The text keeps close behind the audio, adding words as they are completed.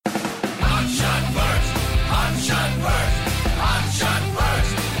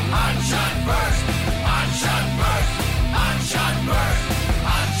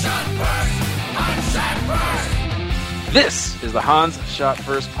This is the Hans Shot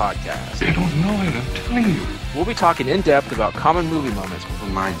First podcast. They don't know it, I'm telling you. We'll be talking in depth about common movie moments For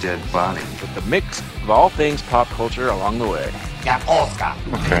my dead body. with the mix of all things pop culture along the way.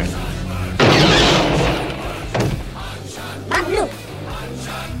 Okay.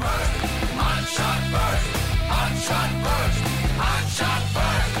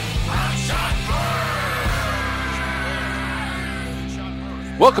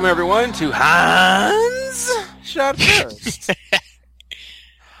 Welcome everyone to Hans Shot First.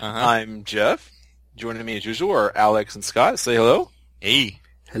 I'm Jeff. Joining me as usual are Alex and Scott. Say hello. Hey.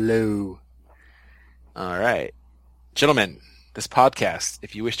 Hello. All right. Gentlemen, this podcast,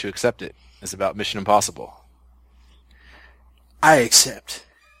 if you wish to accept it, is about Mission Impossible. I accept.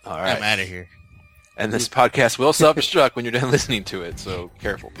 All right. I'm out of here. And this podcast will self-destruct when you're done listening to it, so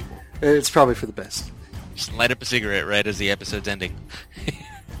careful, people. It's probably for the best. Just light up a cigarette right as the episode's ending.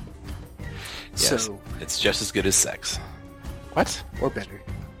 Yes, So, it's just as good as sex. What? or better.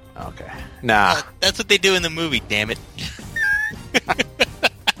 Okay. Nah. That's what they do in the movie, damn it. But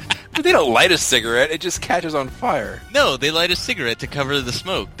they don't light a cigarette, it just catches on fire. No, they light a cigarette to cover the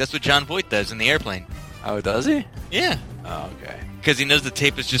smoke. That's what John Voight does in the airplane. Oh, does he? Yeah. Oh, okay. Because he knows the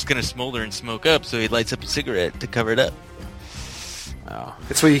tape is just going to smolder and smoke up, so he lights up a cigarette to cover it up. Oh.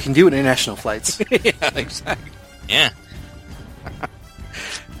 That's what you can do in international flights. Yeah, exactly. Yeah.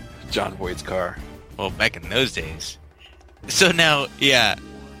 John Voight's car. Well, back in those days. So now, yeah,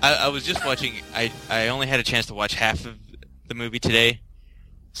 I was just watching, I only had a chance to watch half of the movie today.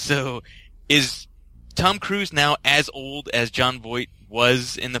 So, is Tom Cruise now as old as John Voight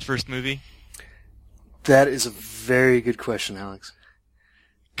was in the first movie? That is a very good question, Alex.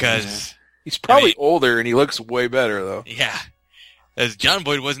 Because, He's probably older and he looks way better, though. yeah, as John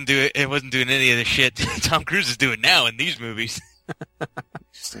Voight wasn't doing any of the shit Tom Cruise is doing now in these movies.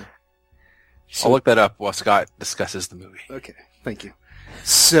 Interesting. I'll look that up while Scott discusses the movie. Okay, thank you.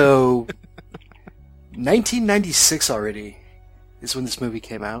 So, 1996 already is when this movie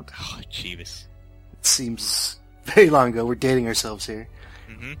came out. Oh, Jeeves. It seems very long ago. We're dating ourselves here.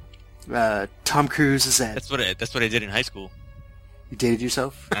 Mm-hmm. Tom Cruise is at... That's what I did in high school. You dated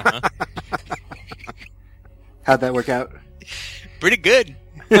yourself? Uh-huh. How'd that work out? Pretty good.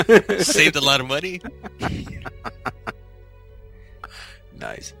 Saved a lot of money.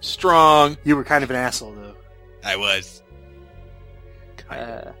 Nice. Strong. You were kind of an asshole, though. I was.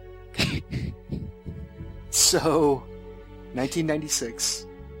 So, 1996,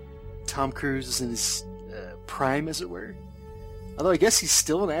 Tom Cruise is in his prime, as it were. Although I guess he's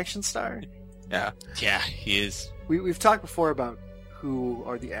still an action star. Yeah. Yeah, he is. We've talked before about who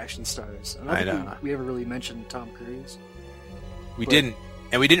are the action stars. And I don't think know. we ever really mentioned Tom Cruise. We didn't.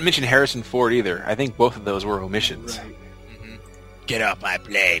 And we didn't mention Harrison Ford either. I think both of those were omissions. Right. Mm-hmm. Get off my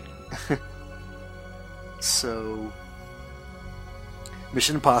plane. So,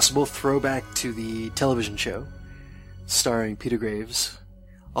 Mission Impossible, throwback to the television show, starring Peter Graves,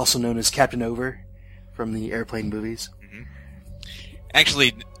 also known as Captain Over from the Airplane movies.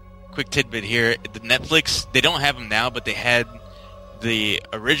 Actually, quick tidbit here. The Netflix, they don't have them now, but they had the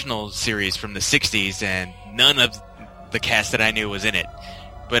original series from the 60s, and none of the cast that I knew was in it.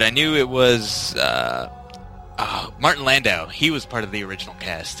 But I knew it was Martin Landau. He was part of the original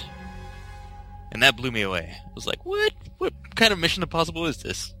cast. And that blew me away. I was like, what? What kind of Mission Impossible is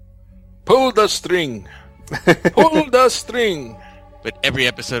this? Pull the string. Pull the string. But every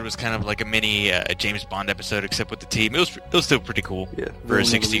episode was kind of like a mini James Bond episode, except with the team. It was still pretty cool for a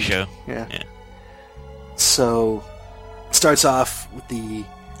 60s show. Yeah. Yeah. So, it starts off with the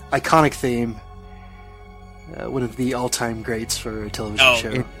iconic theme, one of the all-time greats for a television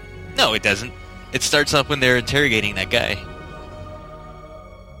show. No, it doesn't. It starts off when they're interrogating that guy.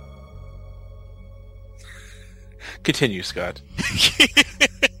 Continue, Scott.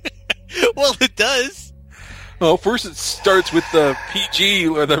 Well, it does. Well, first it starts with the PG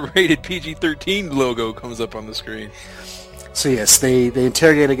or the rated PG-13 logo comes up on the screen. So yes, they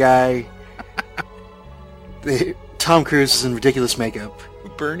interrogate a guy. Tom Cruise is in ridiculous makeup.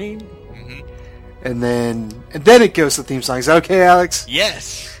 Burning? Mm-hmm. And then it goes to the theme song. Is that okay, Alex?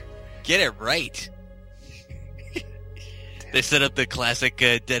 Yes. Get it right. They set up the classic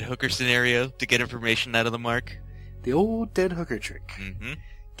dead hooker scenario to get information out of the mark. The old dead hooker trick. Mm-hmm.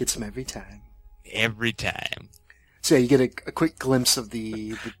 Gets him every time. Every time. So yeah, you get a quick glimpse of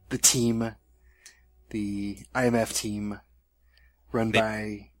the team, the IMF team, run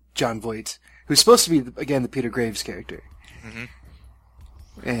by John Voight, who's supposed to be, again, the Peter Graves character. Mm-hmm.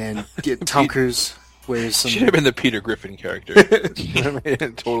 And Tom Cruise wears some... Should have been the Peter Griffin character.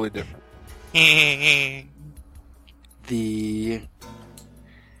 Totally different. The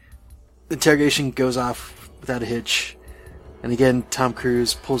interrogation goes off without a hitch. And again, Tom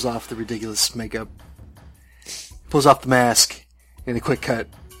Cruise pulls off the ridiculous makeup, pulls off the mask in a quick cut.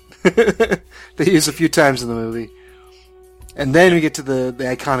 They use a few times in the movie. And then we get to the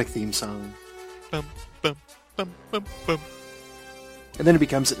iconic theme song. Bum, bum, bum, bum, bum. And then it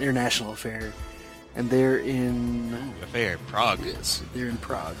becomes an international affair. And they're in... Affair, Prague. Yes, they're in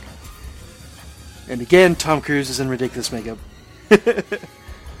Prague. And again, Tom Cruise is in ridiculous makeup.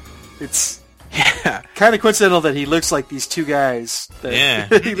 It's kind of coincidental that he looks like these two guys. Yeah.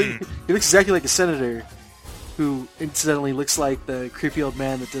 He looks exactly like a senator, who incidentally looks like the creepy old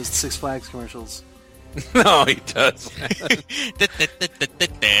man that does the Six Flags commercials. No, he does.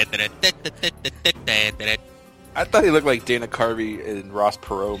 I thought he looked like Dana Carvey in Ross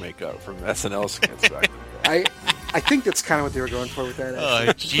Perot makeup from SNL skits back in the day. I think that's kind of what they were going for with that.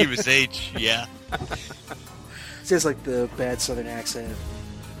 Oh, Jeebus H, yeah. He has like the bad southern accent.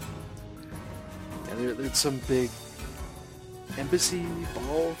 And there's some big embassy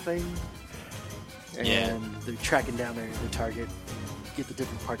ball thing. And they're tracking down their target, get the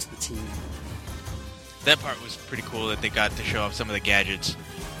different parts of the team. That part was pretty cool that they got to show off some of the gadgets.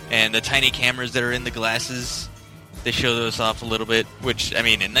 And the tiny cameras that are in the glasses, they show those off a little bit, which, I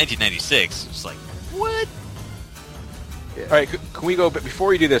mean, in 1996, it's like, what? All right, can we go? But before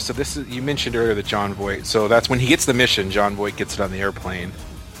we do this, so this is, you mentioned earlier the John Voight. So that's when he gets the mission. John Voight gets it on the airplane,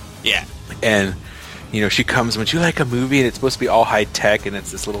 Yeah. and she comes. Would you like a movie? And it's supposed to be all high tech, and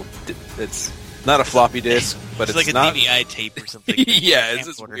it's this little. It's not a floppy disk, but it's like a not DVI tape or something. yeah, it's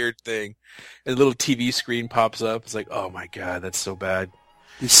this weird thing. And a little TV screen pops up. It's like, oh my god, that's so bad.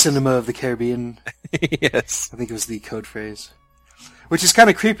 The Cinema of the Caribbean. Yes, I think it was the code phrase. Which is kind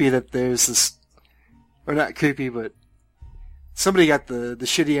of creepy that there's this, or not creepy, but somebody got the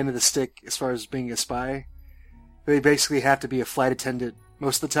shitty end of the stick as far as being a spy. They basically have to be a flight attendant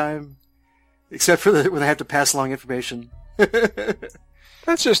most of the time, except for when they have to pass along information.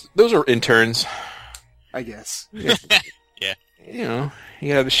 those are interns. I guess. Yeah. You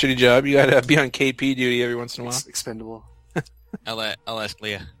gotta have a shitty job. You gotta be on KP duty every once in a while. It's expendable. I'll ask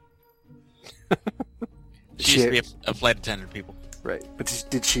Leah. She used to be a flight attendant, people. Right. But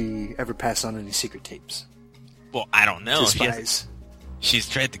did she ever pass on any secret tapes? Well, I don't know. To spies? She's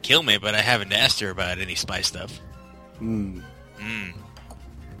tried to kill me, but I haven't asked her about any spy stuff.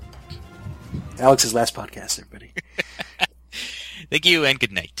 Alex's last podcast, everybody. Thank you, and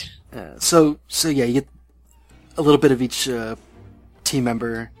good night. So yeah, you get a little bit of each team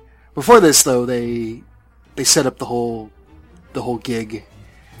member. Before this, though, they set up the whole gig,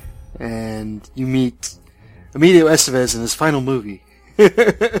 and you meet Emilio Estevez in his final movie.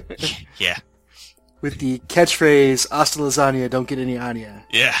 Yeah. With the catchphrase, "Hasta lasagna, don't get any anya."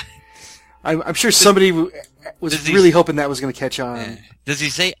 Yeah. I'm sure somebody was really hoping that was going to catch on. Does he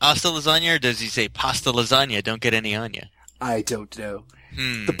say hasta lasagna, or does he say pasta lasagna, don't get any anya? I don't know.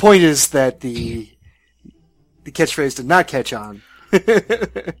 The point is that the catchphrase did not catch on.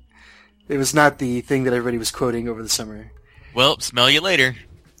 It was not the thing that everybody was quoting over the summer. Well, smell you later.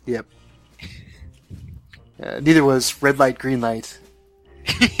 Yep. Neither was red light, green light.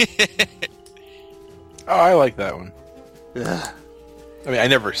 Oh, I like that one. Ugh. I mean, I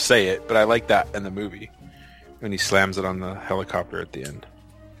never say it, but I like that in the movie when he slams it on the helicopter at the end.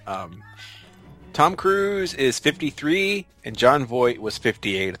 Tom Cruise is 53, and John Voight was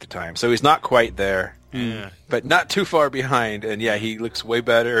 58 at the time, so he's not quite there, but not too far behind. And yeah, he looks way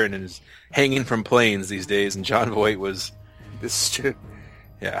better and is hanging from planes these days. And John Voight was. This is true.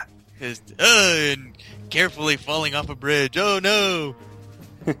 Yeah. And carefully falling off a bridge. Oh no!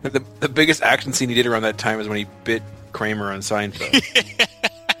 The biggest action scene he did around that time is when he bit Kramer on Seinfeld.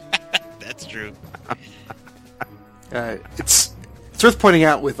 That's true. It's worth pointing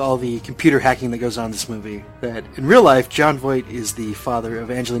out with all the computer hacking that goes on in this movie that in real life, John Voight is the father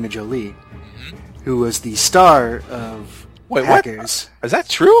of Angelina Jolie, who was the star of Hackers. What? Is that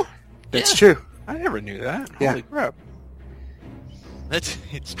true? That's true. I never knew that. Yeah. Holy crap!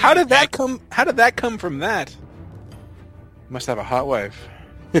 How did that come? How did that come from that? Must have a hot wife.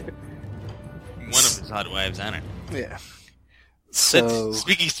 One of his hot wives on it. Yeah. So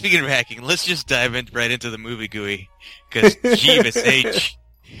Speaking of hacking, let's just dive right into the movie GUI, because Jeebus H.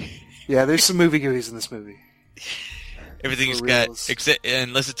 Yeah, there's some movie GUIs in this movie. Everything's got, except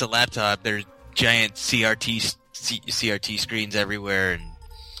unless it's a laptop, there's giant CRT screens everywhere, and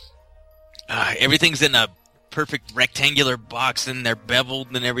everything's in a perfect rectangular box, and they're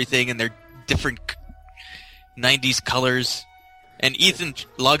beveled and everything, and they're different 90s colors. And Ethan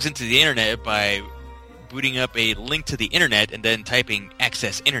logs into the internet by booting up a link to the internet and then typing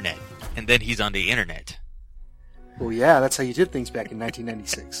access internet, and then he's on the internet. Well, yeah, that's how you did things back in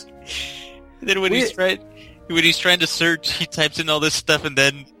 1996. And then when when he's trying to search, he types in all this stuff and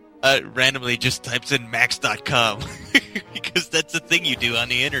then randomly just types in max.com. Because that's the thing you do on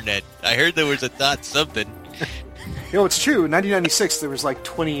the internet. I heard there was a dot something. It's true. In 1996, there was like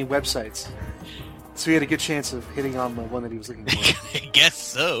 20 websites. So he had a good chance of hitting on the one that he was looking for. I guess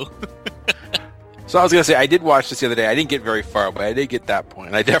so. So I was going to say, I did watch this the other day. I didn't get very far, but I did get that point.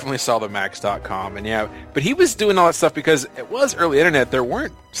 And I definitely saw the max.com. And yeah, but he was doing all that stuff because it was early internet. There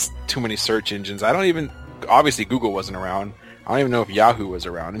weren't too many search engines. Obviously Google wasn't around. I don't even know if Yahoo was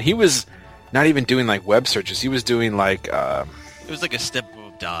around. And he was not even doing like web searches. He was doing like... it was like a step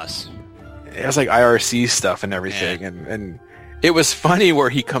above DOS. It was like IRC stuff and everything. Yeah. And it was funny where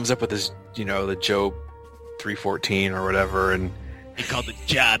he comes up with this, the Job 314 or whatever. And he called it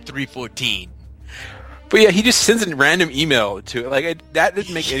Job 314. But yeah, he just sends a random email to it. That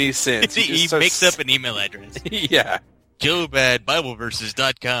didn't make any sense. He makes up an email address. Yeah. Job at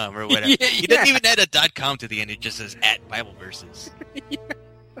BibleVerses.com or whatever. Yeah. He doesn't even add a .com to the end. It just says at BibleVerses. Yeah.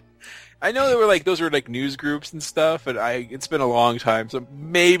 I know those were like news groups and stuff, but it's been a long time, so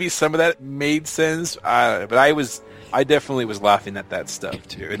maybe some of that made sense. But I definitely was laughing at that stuff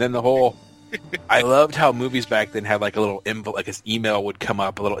too. And then the whole... I loved how movies back then had like a little envelope, like his email would come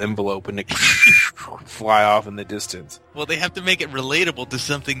up, a little envelope, and it fly off in the distance. Well, they have to make it relatable to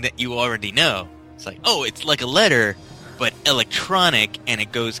something that you already know. It's like, it's like a letter, but electronic, and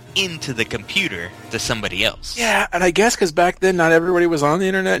it goes into the computer to somebody else. Yeah, and I guess because back then not everybody was on the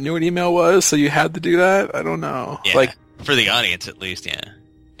internet, knew what email was, so you had to do that. I don't know. Yeah, for the audience at least, yeah. Do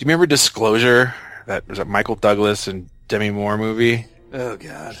you remember Disclosure? That was a Michael Douglas and Demi Moore movie. Oh,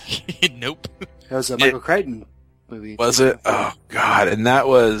 God. Nope. That was a Michael Crichton movie. Was it? Oh, God. And that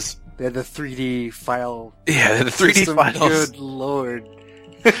was... They had the 3D file... Yeah, the 3D system. files. Good Lord.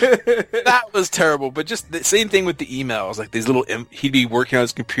 That was terrible. But just the same thing with the emails. Like these little... He'd be working on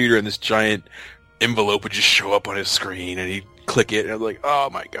his computer and this giant envelope would just show up on his screen and he'd click it and I was like, oh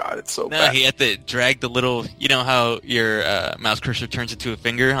my God, it's so bad. No, he had to drag the little... You know how your mouse cursor turns into a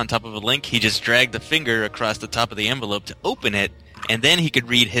finger on top of a link? He just dragged the finger across the top of the envelope to open it, and then he could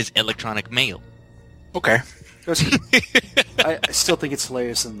read his electronic mail. Okay. I still think it's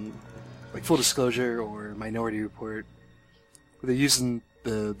hilarious in like Full Disclosure or Minority Report, where they're using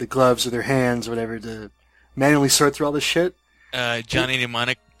the gloves or their hands or whatever to manually sort through all this shit. Johnny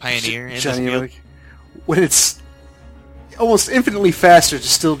Mnemonic, pioneer in Johnny this field. Mnemonic. When it's almost infinitely faster to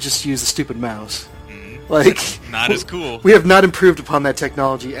still just use the stupid mouse. Like not as cool. We have not improved upon that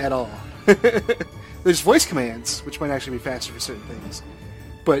technology at all. There's voice commands, which might actually be faster for certain things.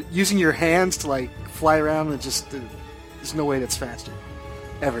 But using your hands to, like, fly around, and just... there's no way that's faster.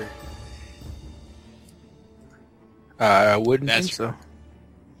 Ever. I wouldn't think so.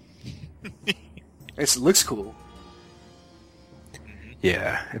 It looks cool.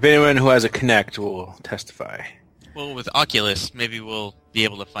 Yeah. If anyone who has a Kinect will testify. Well, with Oculus, maybe we'll be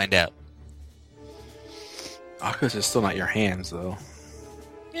able to find out. Oculus is still not your hands, though.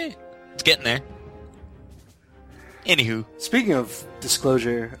 It's getting there. Anywho. Speaking of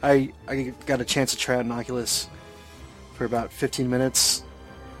Disclosure, I got a chance to try out an Oculus for about 15 minutes,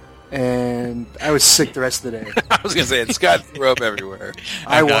 and I was sick the rest of the day. I was going to say, it's got throw up everywhere.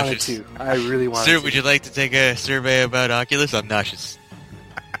 I wanted to. I really wanted to. Sir, would you like to take a survey about Oculus? I'm nauseous.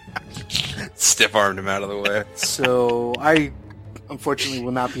 Stiff-armed him out of the way. So, I unfortunately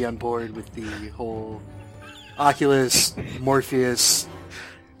will not be on board with the whole Oculus, Morpheus,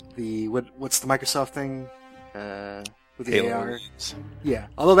 the... What's the Microsoft thing? With the Halo. AR. Yeah,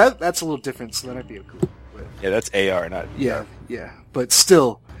 although that's a little different, so that might be cool. But, Yeah, that's AR, not... yeah, but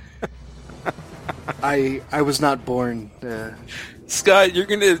still, I was not born. Scott,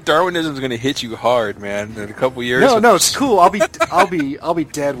 Darwinism's gonna hit you hard, man. In a couple years. No, it's cool. I'll be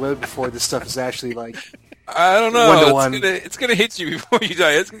dead way before this stuff is actually like. I don't know. 1-to-1. It's gonna hit you before you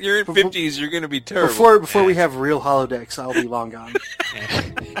die. You're in 50s. You're gonna be terrible. Before we have real holodecks, I'll be long gone.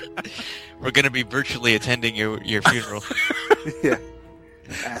 We're going to be virtually attending your funeral. Yeah.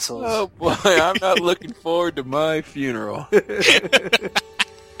 Assholes. Oh boy, I'm not looking forward to my funeral.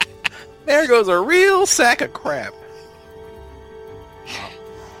 There goes a real sack of crap.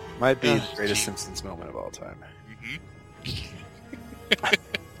 Might be the greatest Simpsons moment of all time.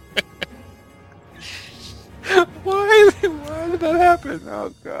 Why did that happen?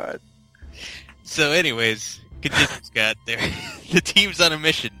 Oh God. So anyways, continue, Scott. The team's on a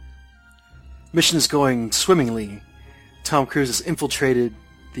mission. Mission is going swimmingly. Tom Cruise has infiltrated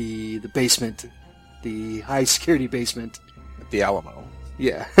the basement, the high security basement. The Alamo.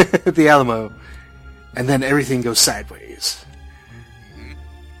 Yeah, the Alamo. And then everything goes sideways.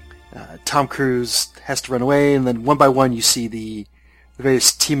 Tom Cruise has to run away, and then one by one you see the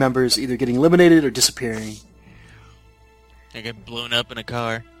various team members either getting eliminated or disappearing. I got blown up in a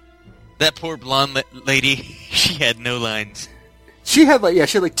car. That poor blonde lady, she had no lines. She had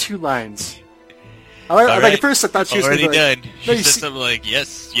like 2 lines. At first I thought she was already gonna be like, done. No, She you said see- something like, yes,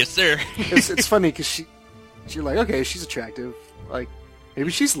 sir. it's funny because you're like, okay, she's attractive. Like,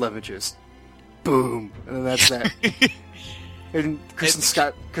 maybe she's a love interest. Boom, and then that's that. And Kristen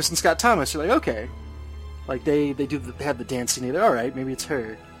Scott Thomas, you're like, okay, like they have the dance scene. All right, maybe it's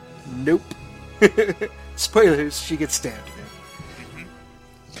her. Nope. Spoilers: she gets stabbed. Man.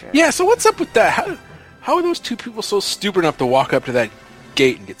 Yeah, so what's up with that? How are those 2 people so stupid enough to walk up to that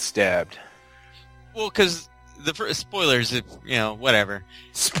gate and get stabbed? Well, because the first spoilers, whatever.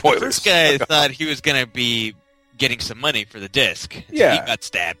 Spoilers. The first guy thought he was going to be getting some money for the disc. So Yeah. he got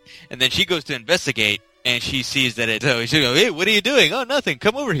stabbed. And then she goes to investigate, and she sees that it's... Oh, she goes, hey, what are you doing? Oh, nothing.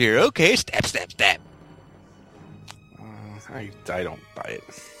 Come over here. Okay, stab, stab, stab. I don't buy it.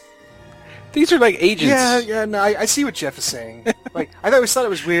 These are like agents. Yeah, no, I see what Jeff is saying. Like, I always thought it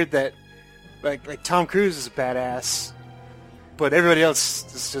was weird that, like Tom Cruise is a badass, but everybody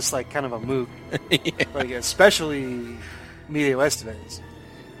else is just like kind of a mook. Yeah. Like, especially Emilio Estevez.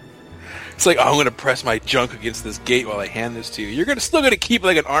 It's like, oh, I'm going to press my junk against this gate while I hand this to you. You're still going to keep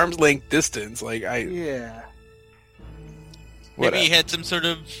like an arm's length distance. Like, Yeah. Maybe he whatever. had some sort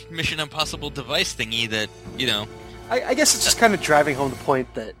of Mission Impossible device thingy that, I guess it's just kind of driving home the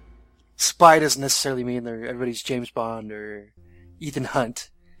point that spy doesn't necessarily mean they're everybody's James Bond or Ethan Hunt.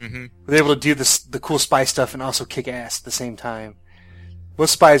 hmm They're able to do the cool spy stuff and also kick ass at the same time.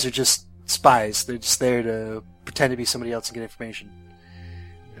 Most spies are just spies. They're just there to pretend to be somebody else and get information.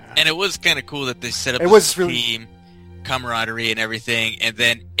 And it was kind of cool that they set up It this was really- team, camaraderie and everything, and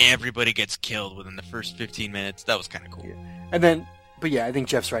then everybody gets killed within the first 15 minutes. That was kind of cool. Yeah. And then, but yeah, I think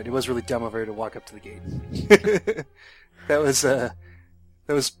Jeff's right. It was really dumb of her to walk up to the gate. that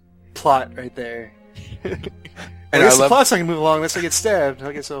was plot right there. And I I guess the love plot's not gonna move along unless I get stabbed.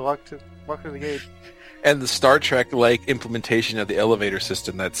 Okay, so walk to the gate. and the Star Trek like implementation of the elevator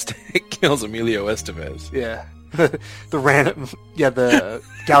system that kills Emilio Estevez. Yeah, the random, the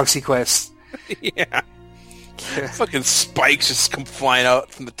Galaxy Quest. Yeah. Fucking spikes just come flying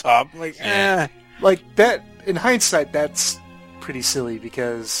out from the top. Like, Like that. In hindsight, that's pretty silly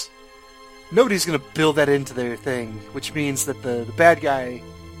because nobody's gonna build that into their thing, which means that the bad guy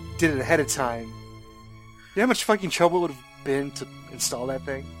did it ahead of time. You know how much fucking trouble it would have been to install that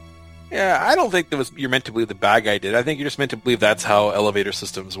thing? Yeah, I don't think you're meant to believe the bad guy did. I think you're just meant to believe that's how elevator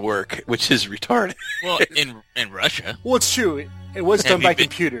systems work, which is retarded. Well, in Russia, Well, it's true. It was Have done you by been-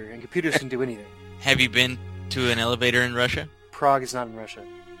 computer, and computers can do anything. have you been to an elevator in Russia? Prague is not in Russia.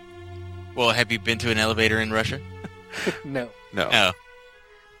 Well, have you been to an elevator in Russia? No. No. Oh.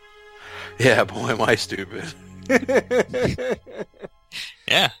 Yeah, boy, am I stupid.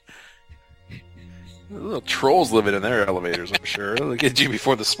 Yeah. Little trolls living in their elevators, I'm sure. They'll get you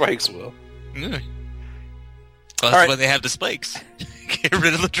before the spikes will. Mm. Well, that's All right. why they have the spikes. Get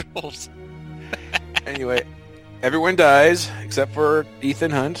rid of the trolls. Anyway, everyone dies except for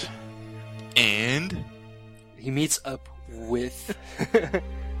Ethan Hunt. And He meets up with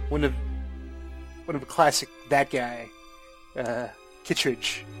one of the classic that guy,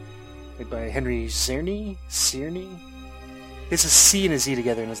 Kittredge, played by Henry Czerny. It's a C and a Z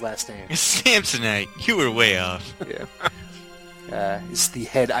together in his last name. Samsonite, you were way off. Yeah. Is the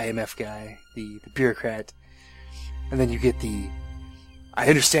head IMF guy, the bureaucrat, and then you get the I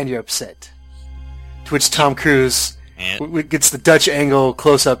understand you're upset. To which Tom Cruise And gets the Dutch angle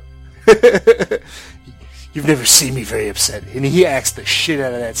close up. You've never seen me very upset, and he acts the shit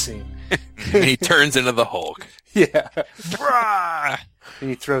out of that scene. And he turns into the Hulk. Yeah, Brah! and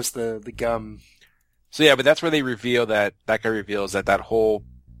he throws the gum. So yeah, but that's where they reveal that guy reveals that whole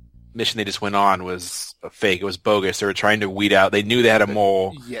mission they just went on was a fake. It was bogus. They were trying to weed out. They knew they had a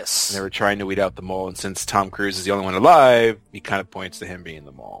mole. Yes, And they were trying to weed out the mole. And since Tom Cruise is the only one alive, he kind of points to him being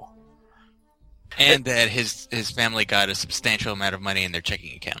the mole. and that his family got a substantial amount of money in their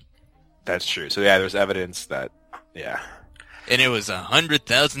checking account. That's true. So yeah, there's evidence that, yeah. And it was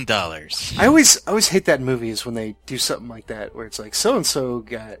 $100,000. I always hate that in movies when they do something like that, where it's like so and so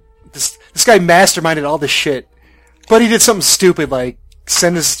got this guy masterminded all this shit, but he did something stupid like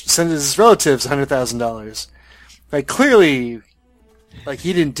send his relatives $100,000. Like clearly, like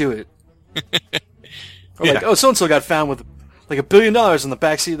he didn't do it. Or like, Yeah. oh, so and so got found with like $1 billion in the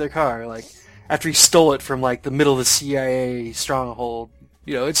backseat of their car, like after he stole it from like the middle of the CIA stronghold.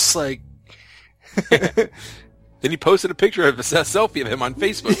 You know, it's just like. Then he posted a picture of a selfie of him on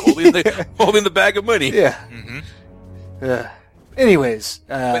Facebook holding the bag of money. Yeah. Mm-hmm. Anyways,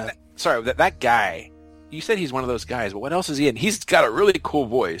 That guy, you said he's one of those guys, but what else is he in? He's got a really cool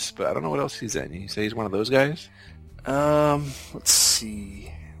voice, but I don't know what else he's in. You say he's one of those guys? Let's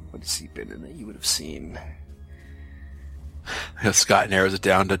see. What has he been in that you would have seen? Scott narrows it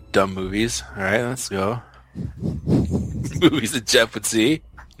down to dumb movies. All right, let's go. Movies that Jeff would see.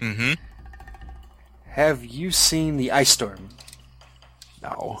 Mm-hmm. Have you seen The Ice Storm?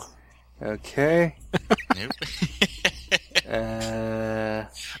 No. Okay. Nope.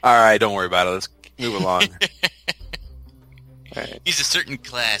 All right, don't worry about it. Let's move along. All right. He's a certain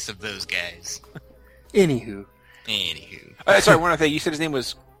class of those guys. Anywho. Sorry, one other thing. You said his name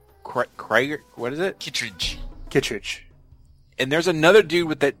was Krieger. What is it? Kittredge. Kittredge. And there's another dude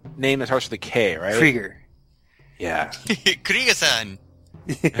with that name that starts with a K, right? Krieger. Yeah. Krieger-san.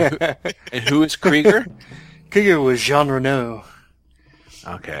 And who is Krieger? Krieger was Jean Reno,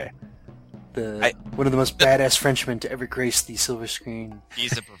 Okay. one of the most badass Frenchmen to ever grace the silver screen.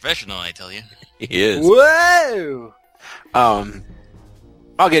 He's a professional, I tell you. He is. Whoa!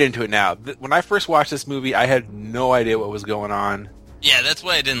 I'll get into it now. When I first watched this movie, I had no idea what was going on. Yeah, that's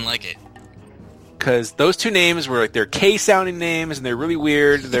why I didn't like it. Because those two names were like, they're K-sounding names, and they're really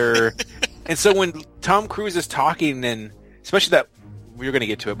weird. And so when Tom Cruise is talking, and especially that, we're going to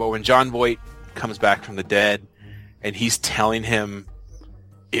get to it, but when Jon Voight comes back from the dead, and he's telling him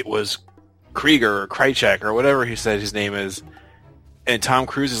it was Krieger or Krychek or whatever he said his name is, and Tom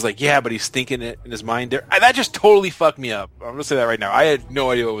Cruise is like, yeah, but he's thinking it in his mind there. That just totally fucked me up. I'm going to say that right now. I had no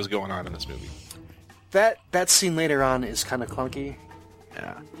idea what was going on in this movie. That scene later on is kind of clunky.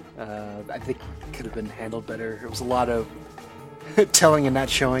 Yeah. I think it could have been handled better. It was a lot of telling and not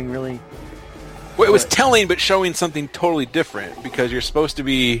showing, really. Well, it was telling, but showing something totally different, because you're supposed to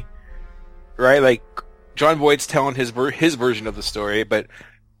be, right? Like, Jon Voight's telling his version of the story, but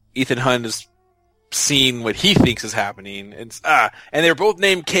Ethan Hunt is seeing what he thinks is happening. And they're both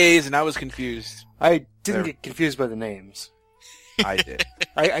named K's, and I was confused. I didn't get confused by the names. I did.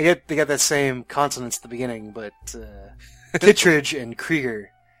 I get they got that same consonants at the beginning, but Kittredge and Krieger.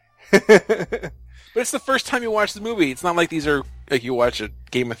 But it's the first time you watch the movie. It's not like these are like you watch a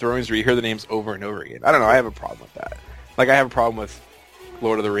Game of Thrones where you hear the names over and over again. I don't know. I have a problem with that. Like, I have a problem with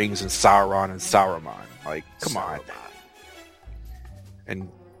Lord of the Rings and Sauron and Saruman. Like, come on. And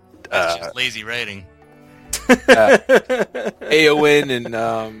It's just lazy writing. Eowyn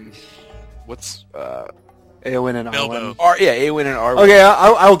and what's Eowyn and Bilbo. Arwen. Eowyn and Arwen. Okay,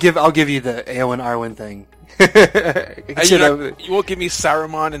 I'll give you the Eowyn Arwen thing. You won't give me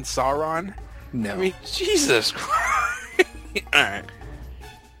Saruman and Sauron? No. I mean, Jesus Christ. Alright.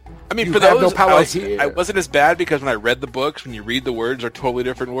 I mean, You for have those, no power here. I wasn't as bad because when I read the books, when you read the words, they're totally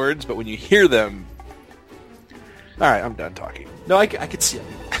different words, but when you hear them... Alright, I'm done talking. No, I could see it.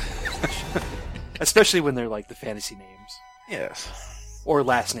 Especially when they're like the fantasy names. Yes. Or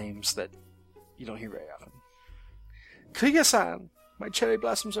last names that you don't hear very often. Krieger-san, my cherry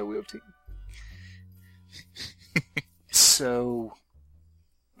blossoms are wilting. So,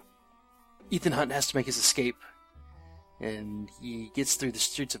 Ethan Hunt has to make his escape, and he gets through the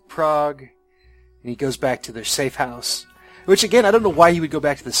streets of Prague, and he goes back to their safe house. Which, again, I don't know why he would go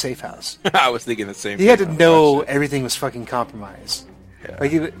back to the safe house. I was thinking the same thing. He had to when I know watched it. everything was fucking compromised. Yeah.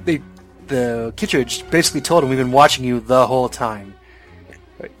 Like, the Kittredge basically told him, we've been watching you the whole time.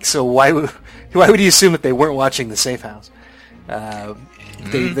 So why would he assume that they weren't watching the safe house?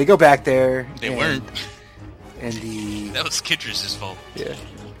 They go back there. They weren't. And That was Kittredge's fault. yeah.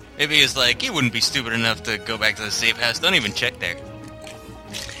 Maybe he was like, he wouldn't be stupid enough to go back to the safe house. Don't even check there.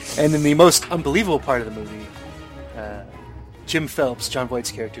 And then the most unbelievable part of the movie, Jim Phelps, Jon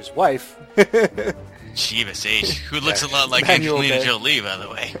Voight's character's wife, Jeebus H, who looks a lot like Manuel Angelina Bay. Jolie, by the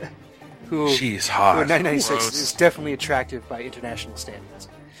way. who She's who hot. in 1996 Gross. is definitely attractive by international standards.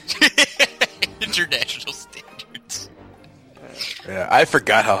 International standards. Yeah, I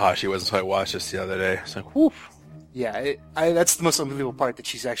forgot how hot she was until I watched this the other day. It's like, whoop. Yeah, that's the most unbelievable part, that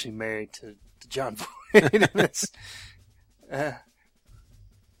she's actually married to Jon Voight. in this. But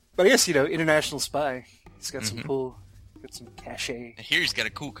I guess, international spy. He's got some pull, got some cachet. And here he's got a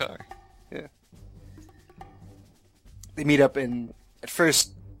cool car. Yeah. They meet up, and at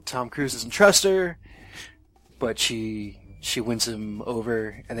first Tom Cruise doesn't trust her, but she wins him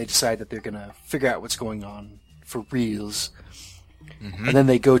over, and they decide that they're gonna figure out what's going on for reals. And then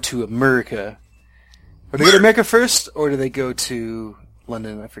they go to America. Or do they go to America first, or do they go to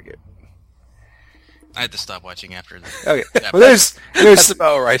London? I forget. I had to stop watching after that. Okay. Yeah, Well, there's That's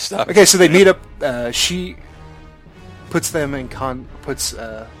about where I stopped. okay. So they meet up. She puts him in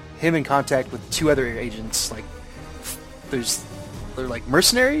contact with two other agents. Like they're like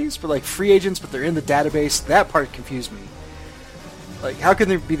mercenaries, but like free agents, but they're in the database. That part confused me. Like, how can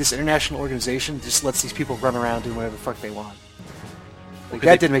there be this international organization that just lets these people run around doing whatever the fuck they want? Like,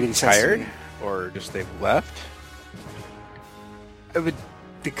 that didn't make any sense. Tired? To me. Or just they've left? But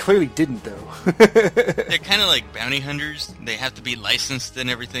they clearly didn't, though. They're kind of like bounty hunters. They have to be licensed and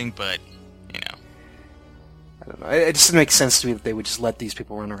everything, but, you know. I don't know. It just doesn't make sense to me that they would just let these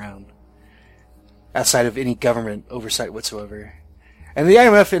people run around outside of any government oversight whatsoever. And the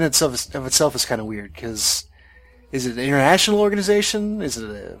IMF in itself is kind of weird, because is it an international organization? Is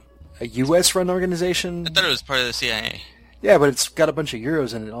it a U.S.-run organization? I thought it was part of the CIA. Yeah, but it's got a bunch of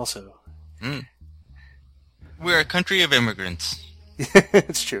Euros in it also. Mm. We're a country of immigrants.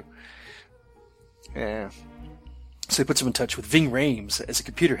 It's true. Yeah. So he puts him in touch with Ving Rhames as a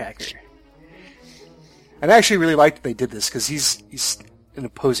computer hacker. And I actually really liked that they did this, because he's an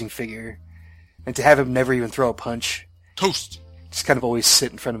opposing figure. And to have him never even throw a punch. Toast! Just kind of always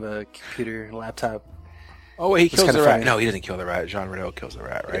sit in front of a computer and a laptop. Oh, wait, he It's kills kinda the rat. funny. No, he doesn't kill the rat. Jean Reno kills the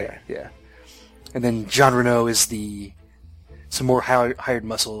rat, right? Yeah. And then Jean Reno is some more hired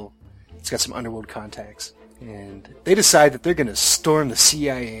muscle. He's got some underworld contacts. And they decide that they're going to storm the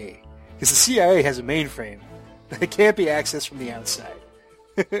CIA. Because the CIA has a mainframe that can't be accessed from the outside.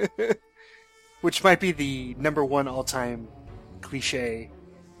 Which might be the number one all-time cliche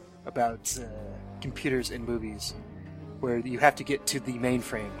about computers in movies. Where you have to get to the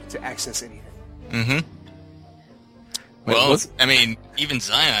mainframe to access anything. Mm-hmm. Wait, Well, what's- I mean, even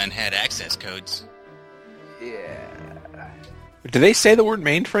Zion had access codes. Yeah. Do they say the word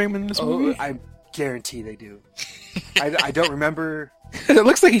mainframe in this Oh, movie? I guarantee they do. I don't remember. It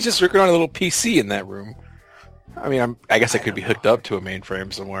looks like he's just working on a little PC in that room. I mean, I guess it could be hooked up to a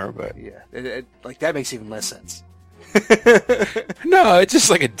mainframe somewhere, but... Yeah, like that makes even less sense. No, it's just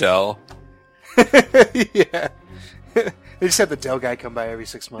like a Dell. Yeah. They just have the Dell guy come by every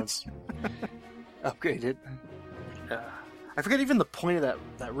 6 months. Upgrade it. I forget even the point of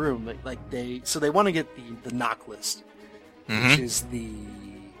that room. So they want to get the knock list, Mm-hmm. which is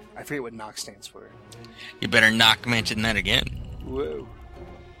I forget what knock stands for. You better not mention that again. Whoa.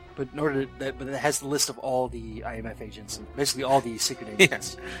 But in order but it has the list of all the IMF agents, and basically all the secret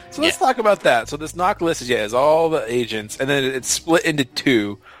agents. So let's talk about that. So this knock list is all the agents, and then it's split into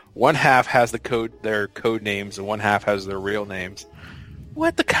two. One half has their code names, and one half has their real names.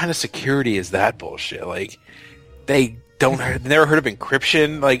 What the kind of security is that bullshit? Like, they never heard of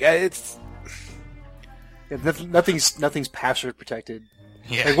encryption. Like, it's... Yeah, nothing's password protected.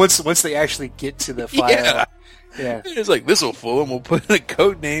 Yeah. Like once they actually get to the file, yeah. It's like, this will fool them. We'll put the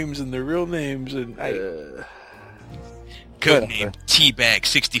code names and their real names, and Code name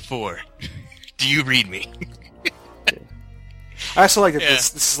Teabag64. Do you read me? I also like that Yeah.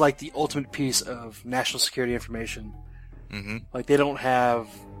 this is like the ultimate piece of national security information. Mm-hmm. Like they don't have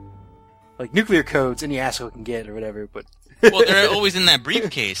like nuclear codes any asshole can get or whatever, but Well, they're always in that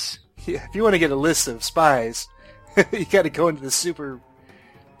briefcase. yeah, if you want to get a list of spies, you got to go into the super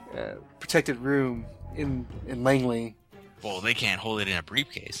protected room in Langley. Well, they can't hold it in a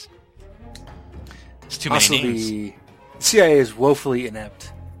briefcase. It's too many Also, names. the CIA is woefully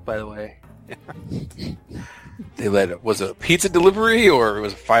inept, by the way. they was it a pizza delivery or it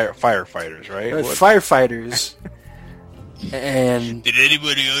was firefighters, right? What- Firefighters and Did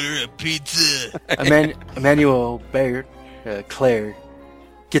anybody order a pizza? Emmanuel Baird, Claire,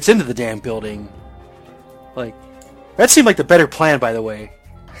 gets into the damn building. Like, that seemed like the better plan, by the way.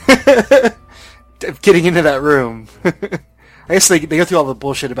 Getting into that room. I guess they go through all the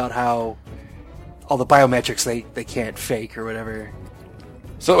bullshit about how all the biometrics they can't fake or whatever.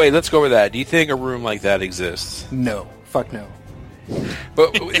 So wait, let's go over that. Do you think a room like that exists? No. Fuck no.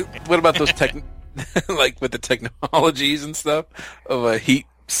 But what about those like with the technologies and stuff of heat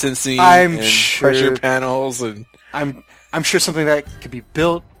sensing I'm and sure- pressure panels and I'm sure something that could be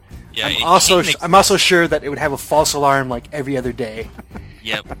built. Yeah, I'm it makes- also sure that it would have a false alarm like every other day.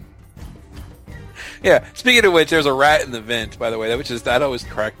 Yep. yeah. Speaking of which, there's a rat in the vent. By the way, that always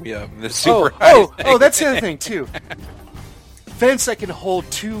cracked me up. The super high thing. That's the other thing too. Vents that can hold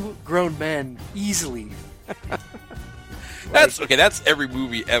two grown men easily. That's okay. That's every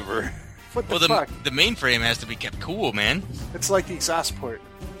movie ever. What the Well, fuck? the mainframe has to be kept cool, man. It's like the exhaust port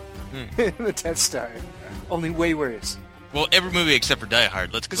in the Death Star, only way worse. Well, every movie except for Die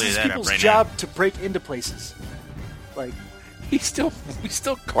Hard. Let's Because clear it's that up people's right job to break into places. Like, He's still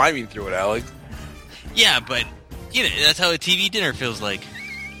climbing through it, Alex. now. Yeah, but you know that's how a TV dinner feels like.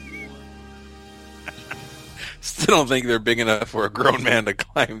 Still don't think they're big enough for a grown man to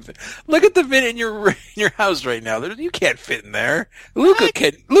climb. Look at the vent in your house right now. You can't fit in there. Luca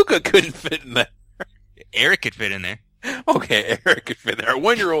couldn't fit in there. Eric could fit in there. Okay, Eric could fit in there. A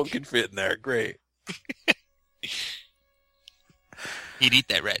 1-year-old could fit in there. Great. He'd eat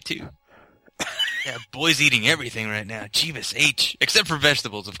that rat too. Yeah, boy's eating everything right now. Jeebus H. Except for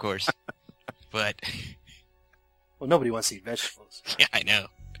vegetables, of course. But Well, nobody wants to eat vegetables. Yeah, I know.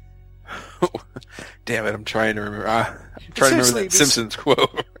 Damn it! I'm trying to remember. I'm trying to remember Seriously, that Simpsons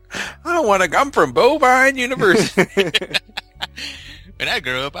quote. I don't want to. I'm from Bovine University. When I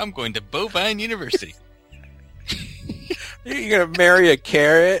grow up, I'm going to Bovine University. You're gonna marry a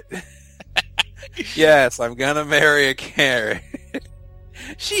carrot? Yes, I'm gonna marry a carrot.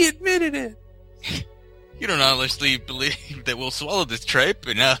 She admitted it. You don't honestly believe that we'll swallow this tripe,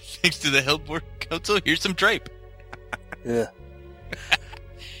 and thanks to the Health Board Council, here's some tripe. Yeah.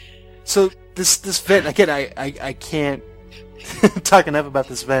 So this vent again, I can't talk enough about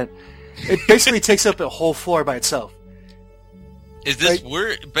this vent. It basically takes up a whole floor by itself. Is this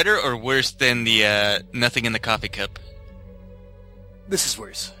better or worse than the nothing in the coffee cup? This is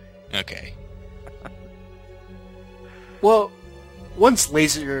worse. Okay. Well, one's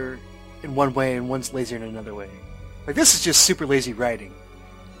lazier in one way and one's lazier in another way. Like, this is just super lazy writing.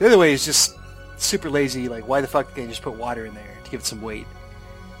 The other way is just super lazy, like, why the fuck can't you just put water in there to give it some weight?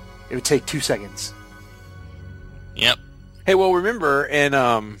 It would take 2 seconds. Yep. Hey, well, remember in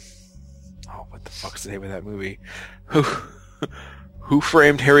what the fuck's the name of that movie? Who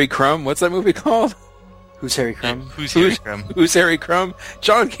Framed Harry Crumb? What's that movie called? Who's Harry Crumb? Who's Harry Crumb? Who's Harry Crumb?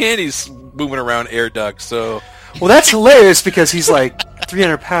 John Candy's moving around air ducts, so... Well, that's hilarious because he's like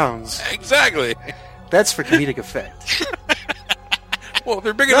 300 pounds. Exactly. That's for comedic effect. Well, if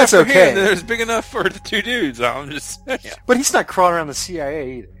they're big That's enough for okay. him, then it's big enough for the two dudes. I'm just saying. But he's not crawling around the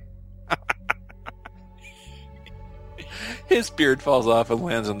CIA either. His beard falls off and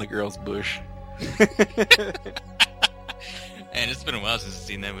lands on the girl's bush. And it's been a while since I've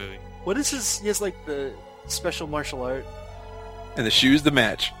seen that movie. What is his... He has like the special martial art. And the shoes the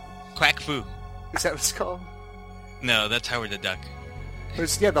match. Quack Fu. Is that what it's called? No, that's Howard the Duck.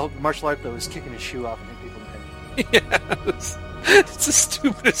 The whole martial art, though, is kicking his shoe off and hitting people in the head. Yeah, it's the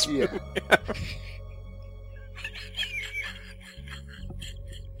stupidest Yeah. movie ever.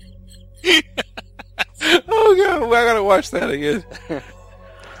 Oh god, I gotta watch that again.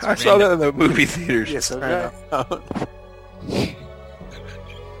 I saw that in the movie theaters. Yeah, so did I.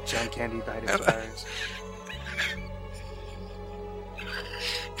 John Candy died of fires.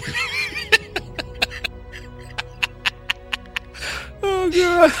 Oh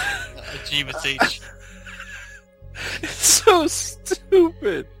god, Jeebus H. it's so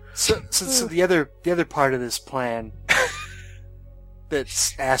stupid. So the other part of this plan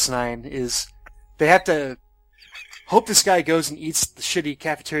that's asinine is they have to hope this guy goes and eats the shitty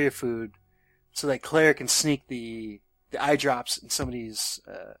cafeteria food so that Claire can sneak the eye drops in somebody's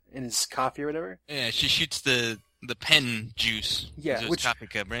in his coffee or whatever. Yeah, she shoots the pen juice. Yeah, into his which- coffee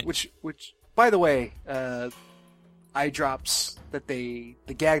cup, right? Which by the way, eye drops that the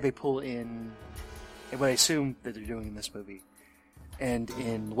gag they pull in what I assume that they're doing in this movie and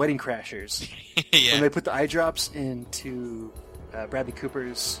in Wedding Crashers. Yeah. When they put the eye drops into Bradley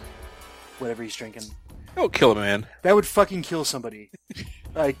Cooper's whatever he's drinking, Oh, kill a man. that would fucking kill somebody.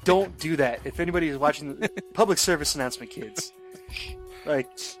 Like, don't do that. If anybody is watching the public service announcement, kids. Like,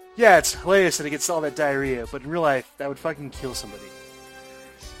 yeah, it's hilarious that it gets all that diarrhea, but in real life, that would fucking kill somebody.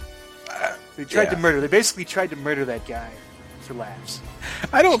 They tried to murder. They basically tried to murder that guy for laughs.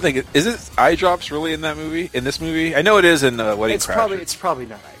 I don't think is it eye drops really in that movie? In this movie, I know it is in Wedding Crashers. It's probably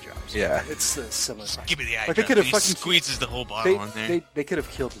not eye drops. Yeah. It's a similar. Give me the eye Like, they drop. could have He fucking squeezes the whole bottle in there. They could have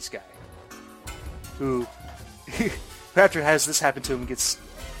killed this guy. Who after has this happen to him gets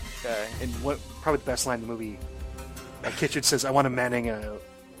in what probably the best line in the movie. Kitchen says, "I want him manning a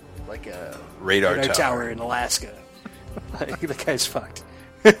radar tower tower in Alaska." Like, the guy's fucked.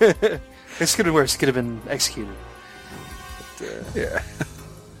 This could have been worse. Could have been executed. But, Yeah.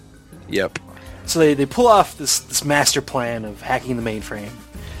 Yep. so they pull off this master plan of hacking the mainframe.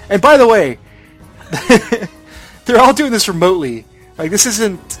 And by the way, they're all doing this remotely. Like, this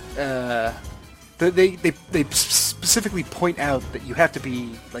isn't. They specifically point out that you have to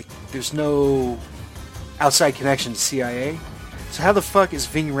be like. There's no outside connection to CIA. So how the fuck is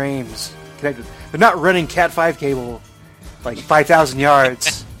Ving Rhames connected? They're not running Cat5 cable like 5,000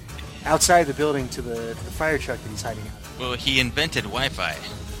 yards outside the building to the fire truck that he's hiding out. Well, he invented Wi-Fi.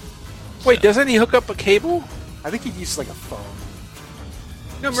 Wait, doesn't he hook up a cable? I think he uses like a phone.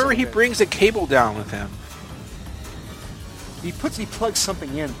 No, remember he Okay. brings a cable down with him. He plugs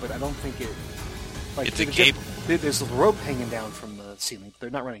something in, but I don't think it. Like, It's a cable. There's a rope hanging down from the ceiling. They're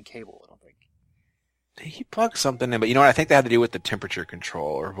not running cable, I don't think. He plugged something in, but you know what? I think that had to do with the temperature control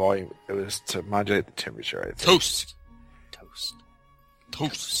or volume. It was to modulate the temperature. I think. Toast.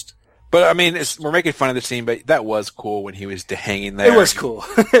 Toast. But I mean, we're making fun of the scene, but that was cool when he was hanging there. It was cool.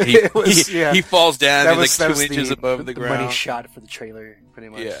 He, It was, he falls down. That He's was like 2 inches above the ground. money shot for the trailer, pretty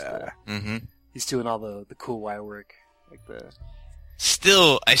much. Yeah. Mm-hmm. He's doing all the cool wire work, like the.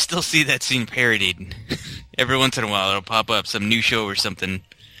 I still see that scene parodied. Every once in a while, it'll pop up some new show or something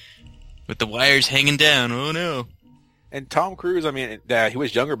with the wires hanging down. Oh no! And Tom Cruise, I mean, he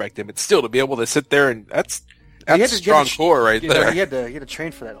was younger back then, but still to be able to sit there and that's a strong core right there. He had to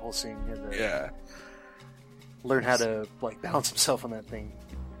train for that whole scene. He had to learn how to like balance himself on that thing.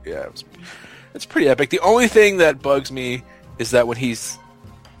 Yeah, it's pretty epic. The only thing that bugs me is that when he's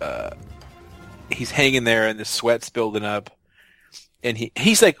hanging there and the sweat's building up, and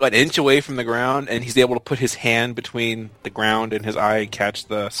he's like an inch away from the ground, and he's able to put his hand between the ground and his eye and catch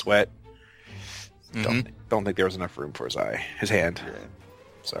the sweat. Don't think there was enough room for his hand. Yeah.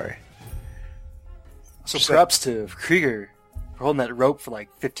 Sorry. So props to Krieger for holding that rope for like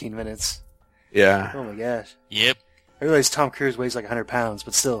 15 minutes. Yeah. Oh my gosh. Yep. I realize Tom Cruise weighs like 100 pounds,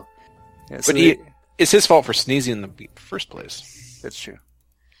 but still. Yeah, but it's his fault for sneezing in the first place. That's true.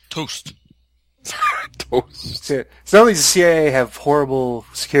 Toast. Toast. So not only does the CIA have horrible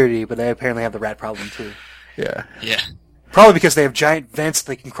security, but they apparently have the rat problem too. Yeah. Yeah. Probably because they have giant vents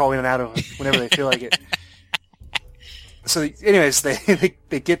they can crawl in and out of whenever they feel like it. So, anyways,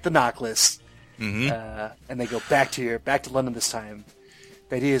 they get the knock list, and they go back to London this time.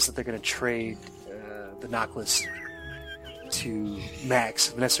 The idea is that they're going to trade the knock list to Max,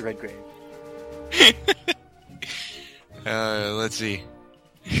 Vanessa Redgrave. Let's see.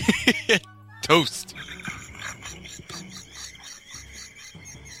 Toast.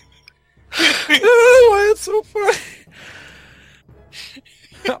 Oh, it's so funny.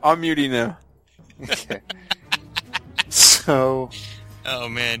 I'm muting now. Okay. So. Oh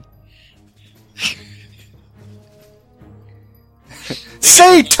man.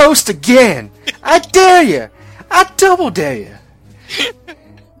 Say toast again! I dare you! I double dare you!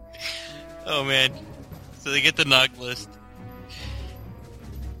 Oh man. So they get the knock list.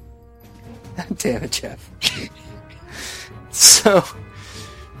 Damn it, Jeff. So.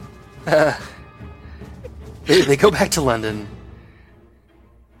 They go back to London.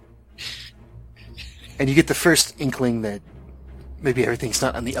 And you get the first inkling that maybe everything's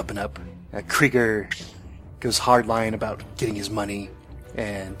not on the up and up. Krieger goes hardline about getting his money,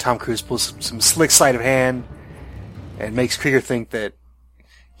 and Tom Cruise pulls some slick sleight of hand and makes Krieger think that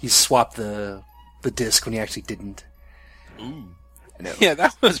he's swapped the disc when he actually didn't. Ooh. Yeah,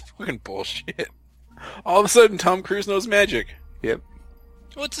 that was fucking bullshit. All of a sudden, Tom Cruise knows magic. Yep.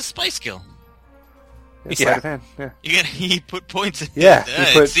 What's a spy skill? Sleight of hand, yeah. He put points in yeah,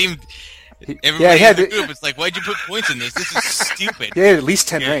 it. It seemed... Everybody in the group is like, why'd you put points in this? This is stupid. Yeah, at least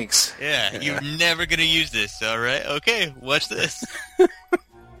 10 ranks. Yeah, you're never going to use this, alright? Okay, watch this.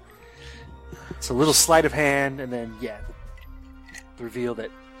 It's a little sleight of hand, and then, the reveal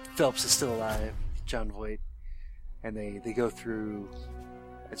that Phelps is still alive, John Voight. And they go through,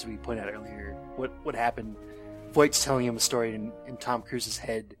 as we pointed out earlier, what happened. Voight's telling him a story in Tom Cruise's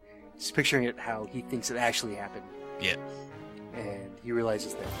head. He's picturing it how he thinks it actually happened. Yeah. And he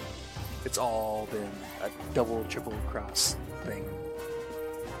realizes that it's all been a double, triple cross thing.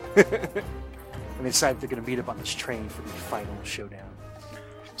 And they decide they're going to meet up on this train for the final showdown.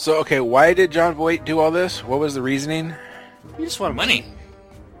 So, okay, why did John Voight do all this? What was the reasoning? He just wanted money.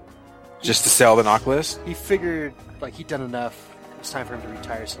 Just to sell the knock list? He figured, like, he'd done enough. It was time for him to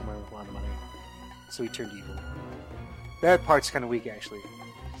retire somewhere with a lot of money. So he turned evil. That part's kind of weak, actually.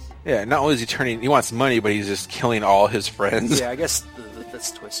 Yeah, not only is he wants money, but he's just killing all his friends. Yeah, I guess that's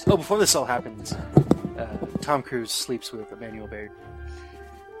the twist. Oh, before this all happens, Tom Cruise sleeps with Emmanuel Baird.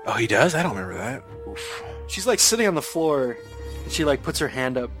 Oh, he does? I don't remember that. Oof. She's, like, sitting on the floor, and she, like, puts her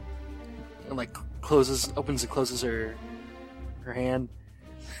hand up and, like, opens and closes her hand.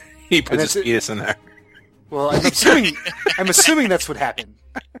 He puts his penis in there. Well, I'm assuming that's what happened.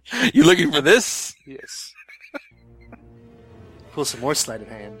 You looking for this? Yes. Pull some more sleight of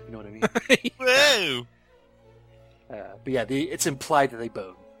hand, you know what I mean? Whoa! But yeah, it's implied that they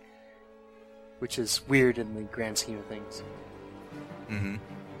bone, which is weird in the grand scheme of things. Mm-hmm.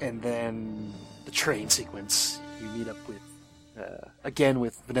 And then the train sequence, you meet up with, again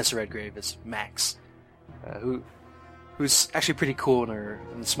with Vanessa Redgrave as Max, who's actually pretty cool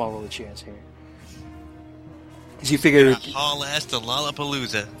in the small role that she has here. Because you figure... haul ass to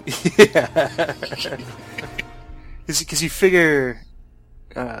Lollapalooza. Yeah. Because you figure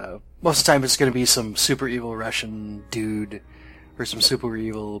most of the time it's going to be some super evil Russian dude or some super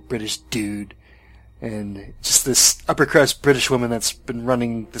evil British dude, and just this upper crust British woman that's been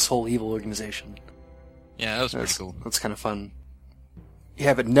running this whole evil organization. Yeah, that was pretty cool. That's kind of fun. You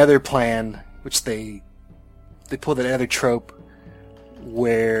have another plan, which they pull that other trope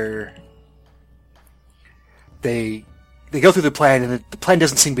where they they go through the plan, and the plan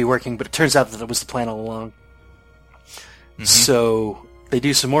doesn't seem to be working, but it turns out that it was the plan all along. Mm-hmm. So they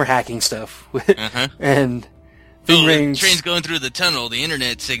do some more hacking stuff, and Ving Rhames... the train's going through the tunnel, the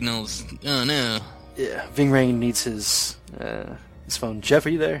internet signals. Oh, no. Yeah, Ving Rhames needs his phone. Jeff, are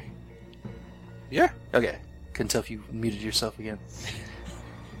you there? Yeah. Okay. Couldn't tell if you muted yourself again.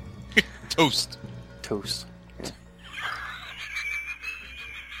 Toast. Yeah.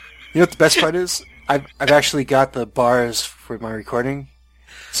 You know what the best part is? I've actually got the bars for my recording,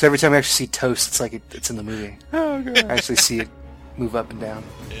 so every time I actually see toast, it's like it's in the movie. Oh, God. I actually see it move up and down.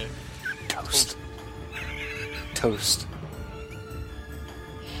 Yeah. Toast.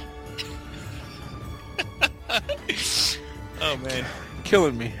 Oh, man.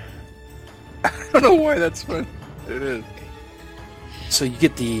 Killing me. I don't know why that's fun. It is. So you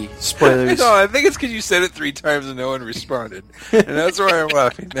get the spoilers. No, I think it's because you said it 3 times and no one responded. And that's why I'm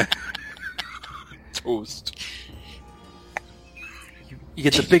laughing. Toast. You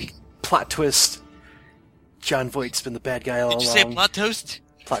get the big plot twist. John Voight's been the bad guy all Did you along. say plot toast?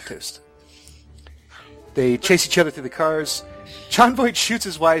 Plot twist. They chase each other through the cars. John Voight shoots